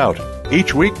find out.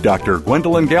 Each week, Dr.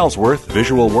 Gwendolyn Galsworth,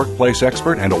 visual workplace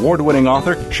expert and award-winning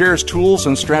author, shares tools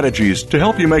and strategies to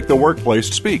help you make the workplace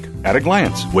speak at a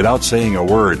glance without saying a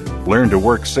word. Learn to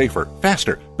work safer,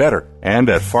 faster, better, and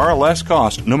at far less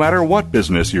cost no matter what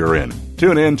business you're in.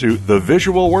 Tune in to The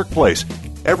Visual Workplace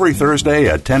every Thursday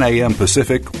at 10 a.m.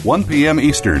 Pacific, 1 p.m.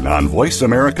 Eastern on Voice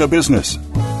America Business.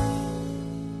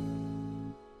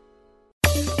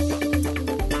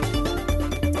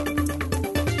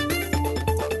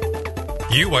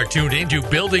 You are tuned into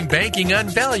Building Banking on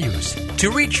Values.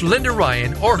 To reach Linda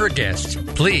Ryan or her guests,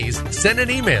 please send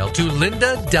an email to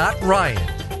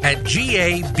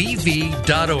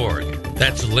linda.ryan@gabv.org.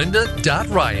 That's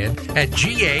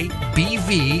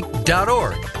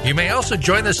linda.ryan@gabv.org. You may also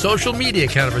join the social media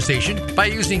conversation by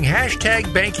using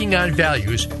hashtag Banking on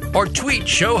Values or tweet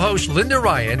show host Linda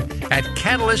Ryan at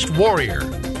Catalyst Warrior.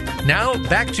 Now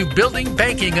back to Building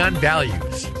Banking on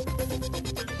Values.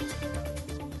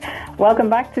 Welcome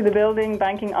back to the Building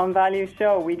Banking on Values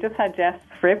show. We just had Jess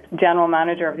Fripp, General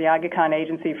Manager of the Aga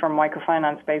Agency for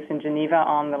Microfinance based in Geneva,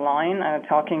 on the line,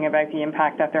 talking about the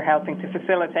impact that they're helping to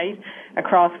facilitate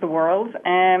across the world.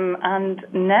 And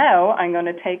now I'm going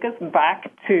to take us back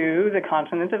to the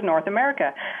continent of North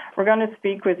America. We're going to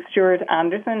speak with Stewart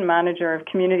Anderson, Manager of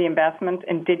Community Investment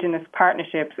Indigenous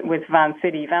Partnerships with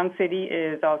Vancity. Vancity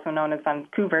is also known as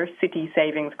Vancouver City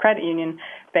Savings Credit Union,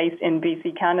 based in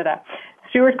BC, Canada.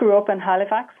 Stewart grew up in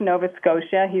Halifax, Nova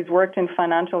Scotia. He's worked in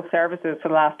financial services for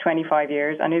the last 25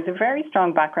 years and has a very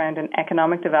strong background in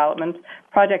economic development,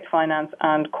 project finance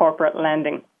and corporate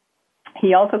lending.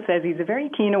 He also says he's a very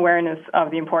keen awareness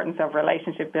of the importance of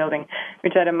relationship building,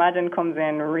 which I'd imagine comes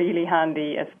in really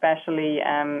handy, especially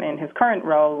in his current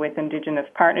role with Indigenous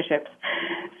partnerships.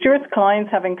 Stewart's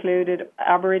clients have included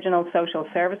Aboriginal social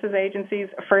services agencies,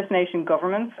 First Nation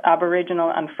governments, Aboriginal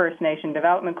and First Nation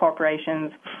development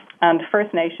corporations, and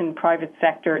First Nation private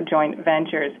sector joint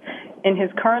ventures. In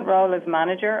his current role as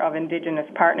manager of Indigenous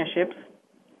partnerships,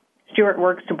 Stewart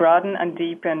works to broaden and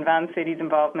deepen Vancity's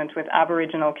involvement with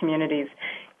Aboriginal communities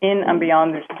in and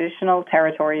beyond the traditional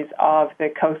territories of the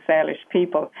Coast Salish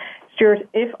people. Stewart,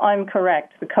 if I'm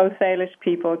correct, the Coast Salish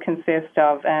people consist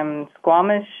of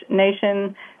Squamish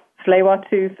Nation,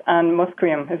 Tsleil-Waututh and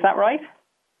Musqueam. Is that right?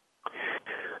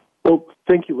 Well,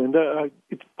 thank you, Linda.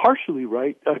 It's partially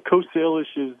right. Coast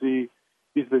Salish is the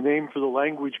name for the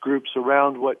language groups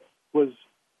around what was,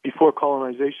 before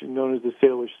colonization, known as the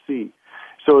Salish Sea.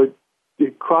 So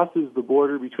it crosses the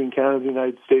border between Canada and the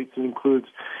United States and includes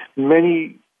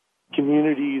many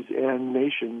communities and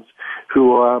nations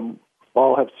who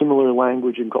all have similar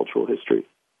language and cultural history.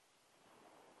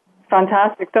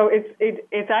 Fantastic. So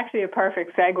it's actually a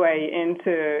perfect segue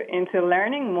into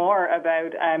learning more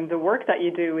about the work that you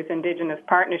do with Indigenous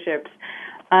partnerships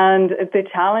and the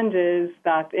challenges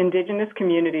that Indigenous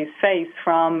communities face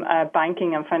from a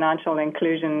banking and financial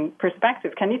inclusion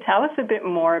perspective. Can you tell us a bit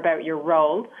more about your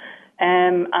role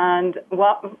and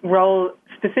what role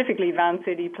specifically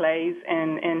Vancity plays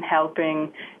in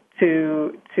helping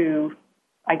to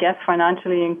I guess,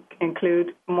 financially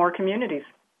include more communities?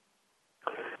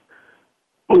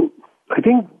 Well, I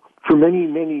think for many,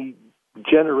 many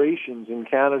generations in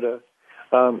Canada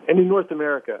and in North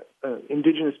America,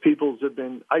 Indigenous peoples have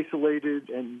been isolated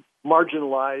and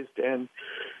marginalized, and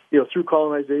through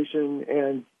colonization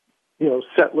and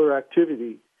settler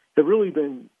activity, have really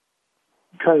been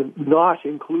kind of not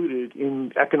included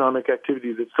in economic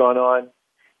activity that's gone on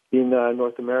in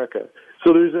North America.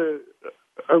 So there's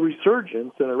a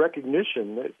resurgence and a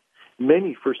recognition that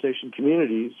many First Nation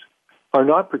communities are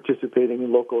not participating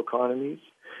in local economies,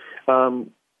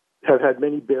 have had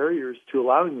many barriers to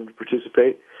allowing them to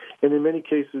participate, and in many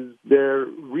cases their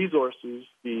resources,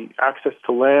 the access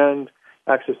to land,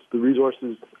 access to the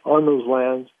resources on those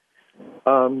lands,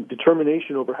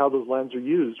 determination over how those lands are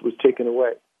used was taken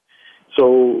away.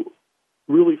 So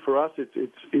really for us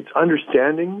it's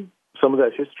understanding some of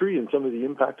that history and some of the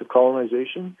impact of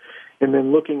colonization, and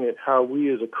then looking at how we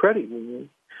as a credit union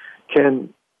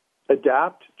can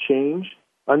adapt, change,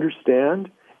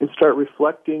 understand, and start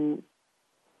reflecting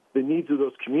the needs of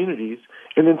those communities,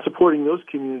 and then supporting those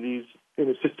communities and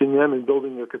assisting them in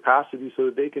building their capacity so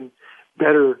that they can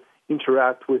better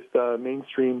interact with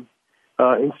mainstream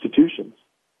institutions.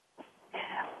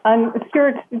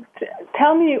 Stewart,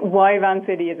 tell me why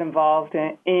Vancity is involved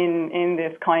in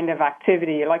this kind of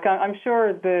activity. Like, I'm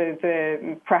sure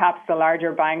perhaps the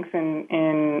larger banks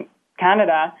in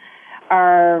Canada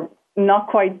are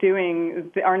not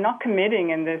committing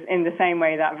in the same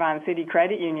way that Vancity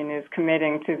Credit Union is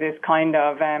committing to this kind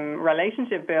of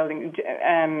relationship building,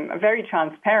 very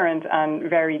transparent and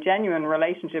very genuine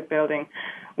relationship building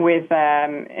with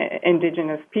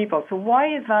Indigenous people. So why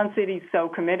is Vancity so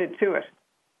committed to it?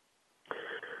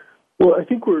 Well, I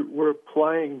think we're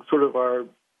applying sort of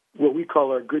what we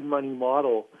call our good money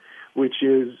model, which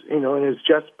is, and as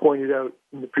Jess pointed out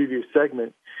in the previous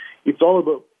segment, it's all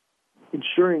about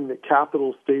ensuring that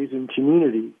capital stays in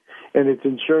community, and it's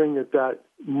ensuring that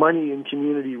money in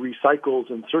community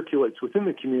recycles and circulates within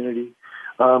the community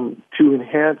to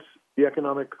enhance the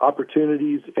economic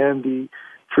opportunities and the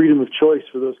freedom of choice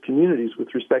for those communities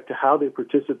with respect to how they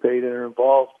participate and are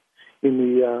involved in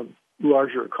the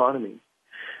larger economy.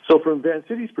 So from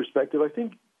Vancity's perspective, I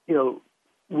think,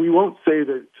 we won't say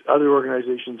that other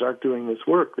organizations aren't doing this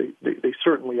work. They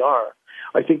certainly are.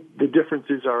 I think the difference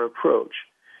is our approach.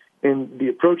 And the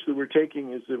approach that we're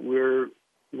taking is that we're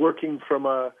working from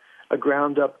a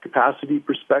ground-up capacity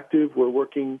perspective.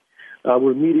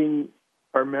 We're meeting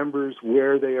our members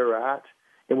where they are at,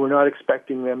 and we're not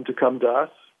expecting them to come to us.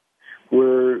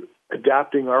 We're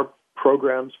adapting our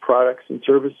programs, products, and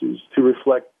services to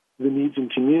reflect the needs in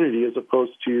community as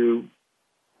opposed to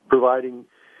providing,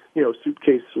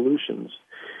 suitcase solutions.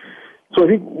 So I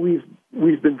think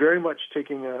we've been very much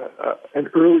taking an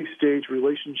early stage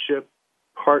relationship,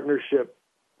 partnership,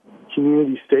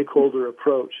 community stakeholder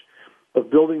approach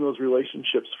of building those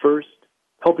relationships first,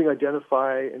 helping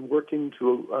identify and working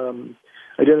to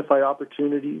identify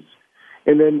opportunities,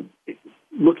 and then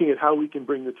looking at how we can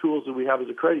bring the tools that we have as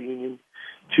a credit union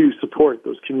to support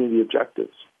those community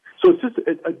objectives. So it's just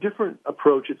a different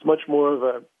approach. It's much more of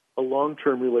a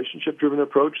long-term relationship-driven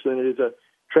approach than it is a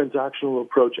transactional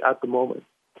approach at the moment.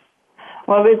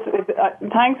 Well,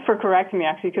 thanks for correcting me,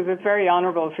 actually, because it's very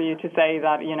honourable for you to say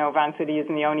that, Vancity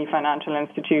isn't the only financial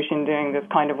institution doing this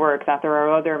kind of work, that there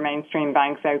are other mainstream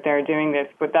banks out there doing this,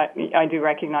 but that I do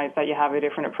recognise that you have a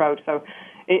different approach. So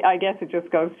I guess it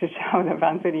just goes to show that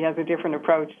Vancity has a different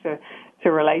approach to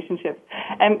relationships.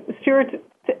 Stewart,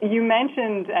 you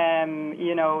mentioned,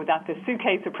 that the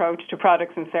suitcase approach to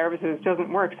products and services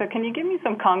doesn't work. So can you give me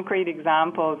some concrete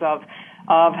examples of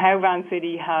how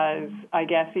Vancity has, I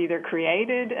guess, either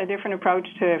created a different approach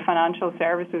to financial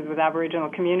services with Aboriginal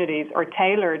communities or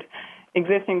tailored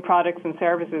existing products and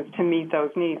services to meet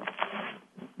those needs?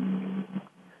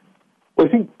 Well, I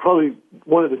think probably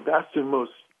one of the best and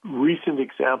most recent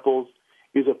examples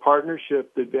is a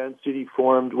partnership that Vancity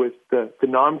formed with the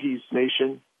Namgis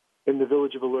Nation in the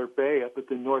village of Alert Bay up at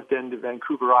the north end of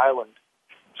Vancouver Island.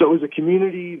 So it was a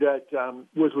community that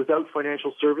was without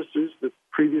financial services. The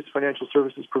previous financial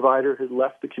services provider had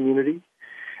left the community.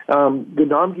 The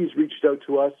Namgis reached out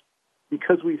to us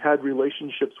because we had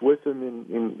relationships with them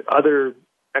in other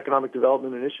economic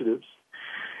development initiatives,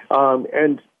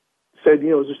 and said, is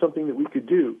there something that we could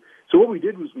do? So what we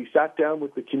did was we sat down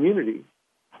with the community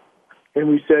and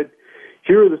we said,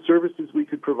 here are the services we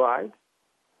could provide.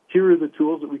 Here are the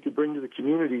tools that we could bring to the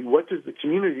community. What does the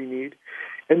community need?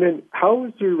 And then how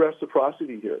is there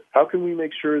reciprocity here? How can we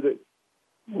make sure that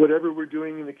whatever we're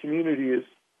doing in the community is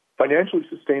financially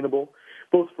sustainable,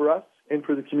 both for us and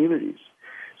for the communities?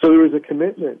 So there was a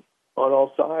commitment on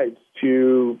all sides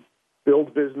to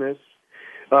build business,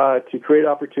 to create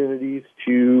opportunities,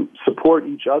 to support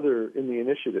each other in the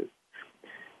initiative.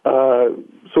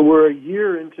 So we're a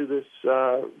year into this,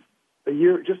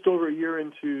 just over a year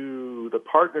into the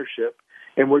partnership,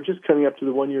 and we're just coming up to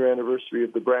the 1-year anniversary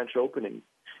of the branch opening.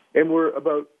 And we're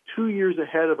about 2 years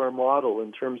ahead of our model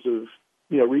in terms of,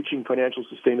 reaching financial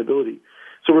sustainability.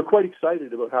 So we're quite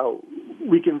excited about how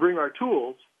we can bring our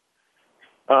tools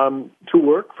to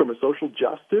work from a social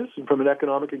justice and from an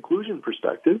economic inclusion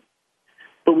perspective,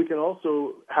 but we can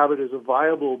also have it as a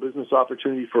viable business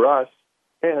opportunity for us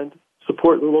and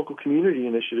support the local community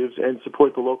initiatives and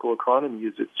support the local economy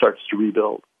as it starts to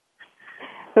rebuild.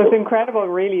 So it's incredible,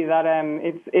 really, that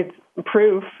it's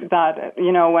proof that,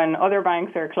 when other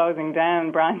banks are closing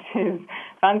down branches,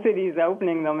 Vancity is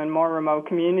opening them in more remote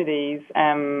communities,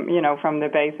 from the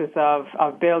basis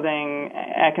of building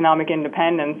economic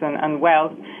independence and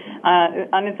wealth.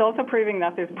 And it's also proving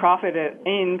that there's profit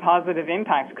in positive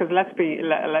impacts, because let's be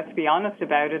honest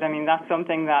about it. I mean, that's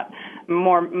something that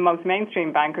most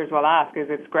mainstream bankers will ask, is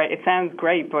it's great, it sounds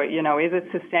great, but, is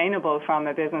it sustainable from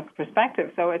a business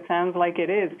perspective? So it sounds like it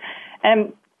is.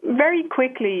 Very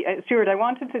quickly, Stewart, I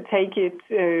wanted to take you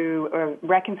to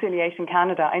Reconciliation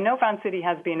Canada. I know Vancity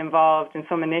has been involved in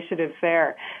some initiatives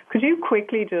there. Could you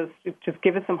quickly just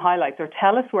give us some highlights or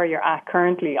tell us where you're at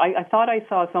currently? I thought I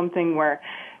saw something where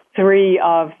 3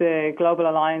 of the Global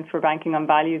Alliance for Banking on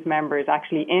Values members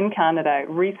actually in Canada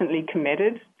recently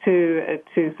committed to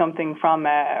something from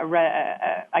a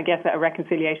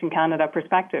Reconciliation Canada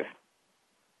perspective.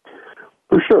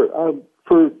 For sure.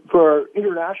 For our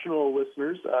international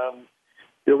listeners,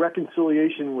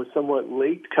 reconciliation was somewhat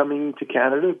late coming to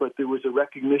Canada, but there was a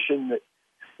recognition that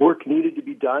work needed to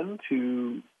be done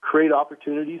to create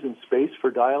opportunities and space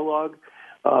for dialogue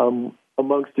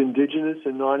amongst Indigenous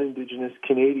and non-Indigenous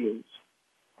Canadians.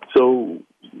 So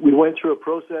we went through a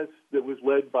process that was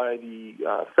led by the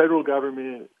federal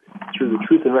government through the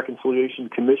Truth and Reconciliation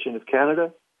Commission of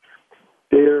Canada.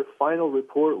 Their final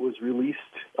report was released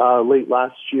late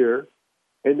last year.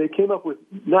 and they came up with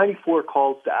 94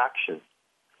 calls to action.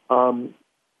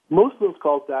 Most of those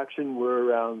calls to action were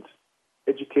around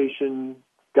education,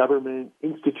 government,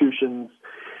 institutions,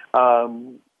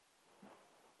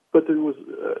 but there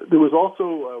was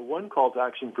also one call to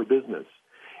action for business.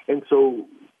 And so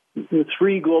the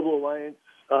 3 Global Alliance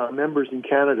members in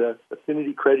Canada,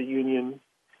 Affinity Credit Union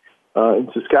in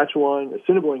Saskatchewan,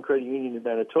 Assiniboine Credit Union in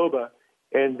Manitoba,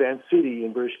 and Vancity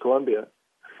in British Columbia,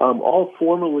 all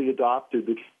formally adopted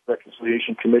the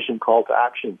Reconciliation Commission call to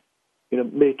action,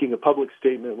 making a public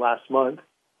statement last month.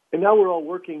 And now we're all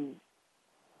working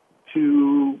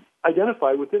to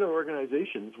identify within our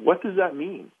organizations, what does that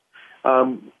mean?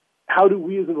 How do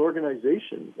we as an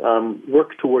organization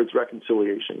work towards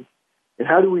reconciliation? And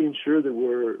how do we ensure that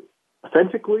we're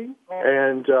authentically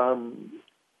and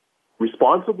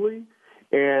responsibly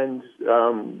and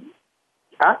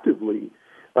actively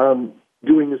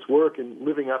doing this work and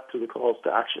living up to the calls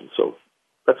to action? So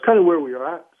that's kind of where we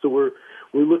are at. So we're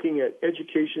looking at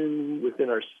education within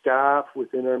our staff,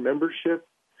 within our membership.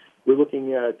 We're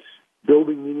looking at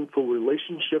building meaningful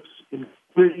relationships in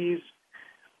communities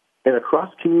and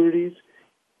across communities.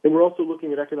 And we're also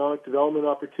looking at economic development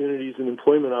opportunities and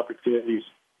employment opportunities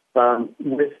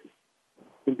with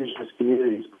Indigenous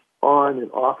communities on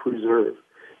and off reserve.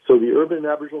 So the urban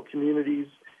Aboriginal communities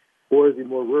or the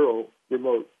more rural,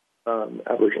 remote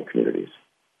Aboriginal communities.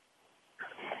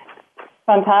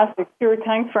 Fantastic. Stewart,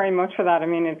 thanks very much for that. I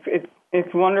mean,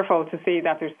 it's wonderful to see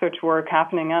that there's such work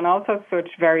happening and also such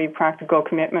very practical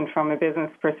commitment from a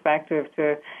business perspective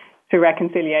to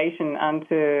reconciliation and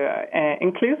to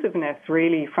inclusiveness,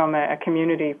 really, from a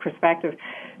community perspective.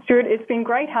 Stewart, it's been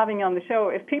great having you on the show.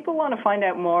 If people want to find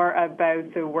out more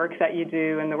about the work that you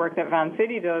do and the work that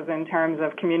Vancity does in terms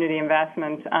of community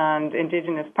investment and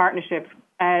Indigenous partnerships,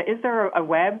 is there a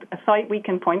site we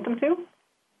can point them to?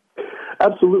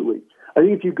 Absolutely. I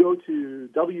think if you go to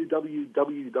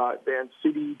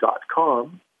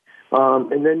www.vancity.com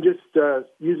and then just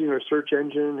using our search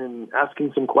engine and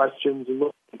asking some questions and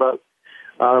looking about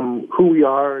who we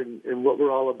are and what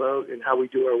we're all about and how we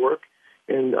do our work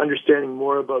and understanding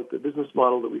more about the business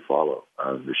model that we follow,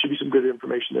 there should be some good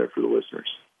information there for the listeners.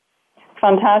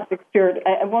 Fantastic, Stewart.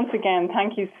 Once again,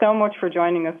 thank you so much for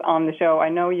joining us on the show. I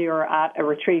know you're at a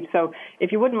retreat, so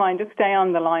if you wouldn't mind, just stay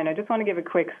on the line. I just want to give a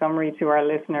quick summary to our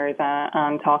listeners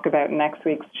and talk about next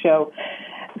week's show.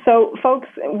 So, folks,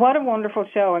 what a wonderful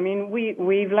show. I mean,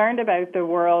 we've learned about the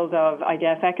world of, I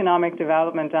guess, economic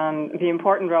development and the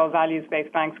important role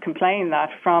values-based banks can play in that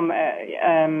from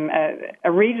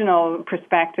a regional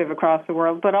perspective across the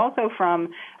world, but also from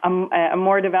a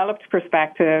more developed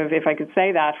perspective, if I could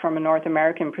say that, from a North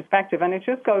American perspective. And it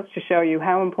just goes to show you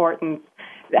how important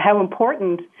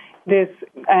this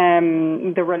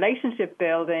the relationship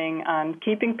building and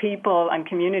keeping people and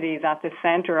communities at the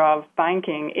center of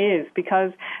banking is,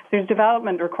 because there's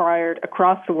development required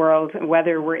across the world,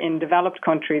 whether we're in developed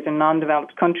countries and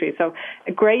non-developed countries. So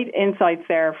great insights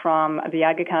there from the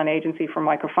Aga Khan Agency for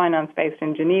Microfinance based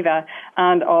in Geneva,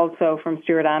 and also from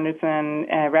Stewart Anderson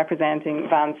representing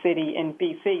Vancity in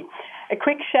BC. A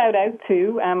quick shout out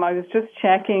to, I was just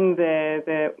checking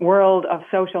the world of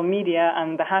social media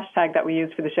and the hashtag that we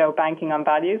use for the show, Banking on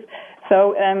Values.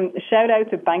 So shout out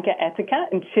to Banca Etica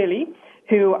in Chile,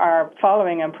 who are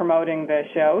following and promoting the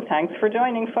show. Thanks for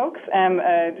joining, folks.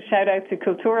 Shout out to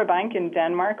Kultura Bank in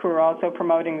Denmark, who are also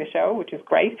promoting the show, which is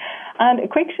great. And a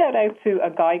quick shout out to a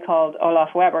guy called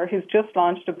Olaf Weber, who's just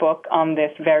launched a book on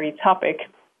this very topic.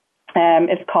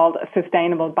 It's called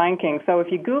Sustainable Banking. So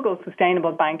if you Google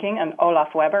Sustainable Banking and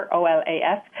Olaf Weber,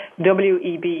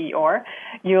 OLAFWEBER,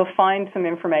 you'll find some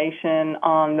information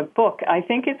on the book. I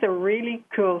think it's a really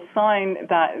cool sign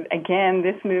that, again,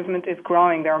 this movement is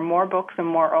growing. There are more books and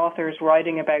more authors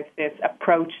writing about this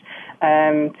approach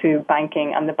to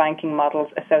banking and the banking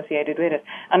models associated with it.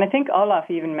 And I think Olaf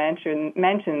even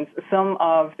mentions some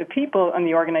of the people and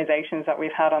the organizations that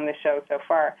we've had on this show so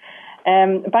far.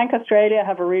 Bank Australia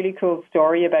have a really cool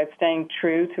story about staying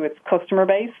true to its customer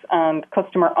base and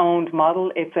customer-owned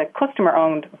model. It's a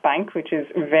customer-owned bank, which is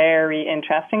very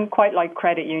interesting, quite like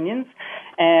credit unions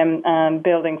and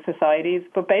building societies.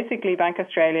 But basically, Bank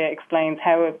Australia explains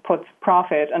how it puts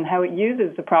profit and how it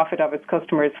uses the profit of its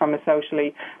customers from a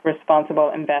socially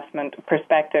responsible investment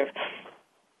perspective.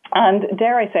 And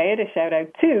dare I say it, a shout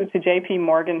out too to JP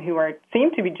Morgan, who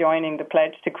seem to be joining the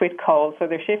pledge to quit coal. So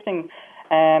they're shifting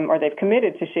or they've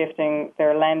committed to shifting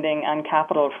their lending and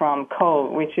capital from coal,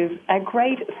 which is a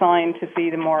great sign to see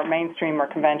the more mainstream or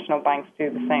conventional banks do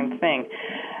the same thing.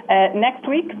 Next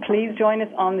week, please join us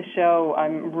on the show.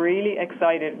 I'm really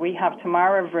excited. We have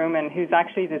Tamara Vrooman, who's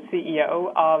actually the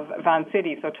CEO of Van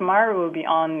City. So Tamara will be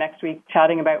on next week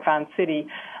chatting about Van City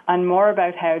and more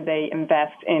about how they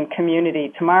invest in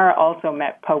community. Tamara also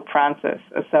met Pope Francis,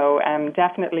 so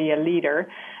definitely a leader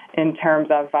in terms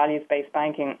of values-based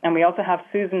banking. And we also have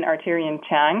Susan Arturian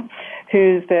Chang,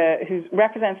 who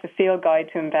represents the Field Guide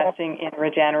to Investing in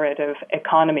Regenerative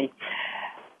Economy.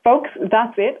 Folks,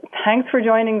 that's it. Thanks for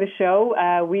joining the show.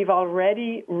 We've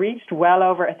already reached well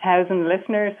over 1,000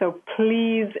 listeners, so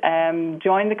please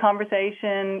join the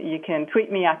conversation. You can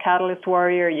tweet me at Catalyst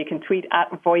Warrior. You can tweet at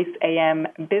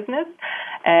VoiceAMBusiness.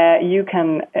 You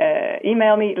can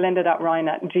email me,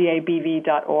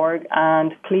 linda.ryan@gabv.org,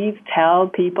 and please tell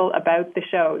people about the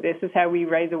show. This is how we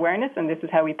raise awareness, and this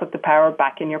is how we put the power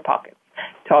back in your pockets.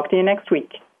 Talk to you next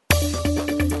week.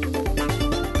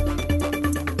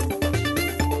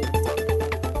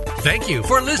 Thank you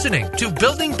for listening to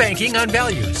Building Banking on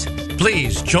Values.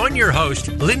 Please join your host,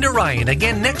 Linda Ryan,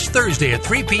 again next Thursday at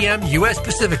 3 p.m. U.S.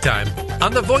 Pacific Time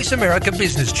on the Voice America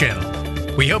Business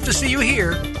Channel. We hope to see you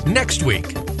here next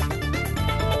week.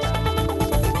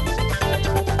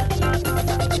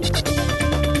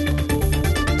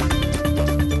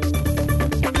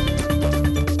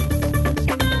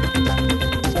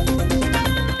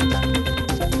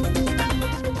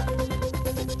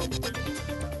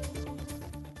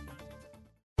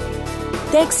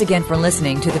 Thanks again for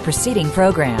listening to the preceding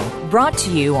program, brought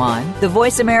to you on the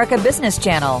Voice America Business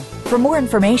Channel. For more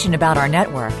information about our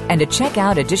network and to check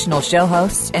out additional show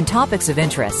hosts and topics of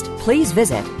interest, please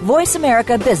visit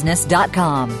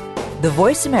voiceamericabusiness.com. The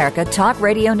Voice America Talk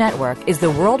Radio Network is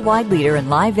the worldwide leader in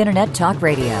live Internet talk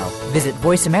radio. Visit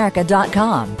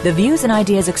voiceamerica.com. The views and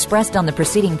ideas expressed on the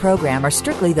preceding program are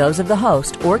strictly those of the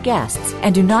host or guests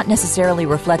and do not necessarily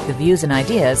reflect the views and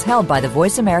ideas held by the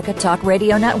Voice America Talk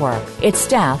Radio Network, its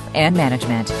staff, and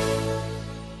management.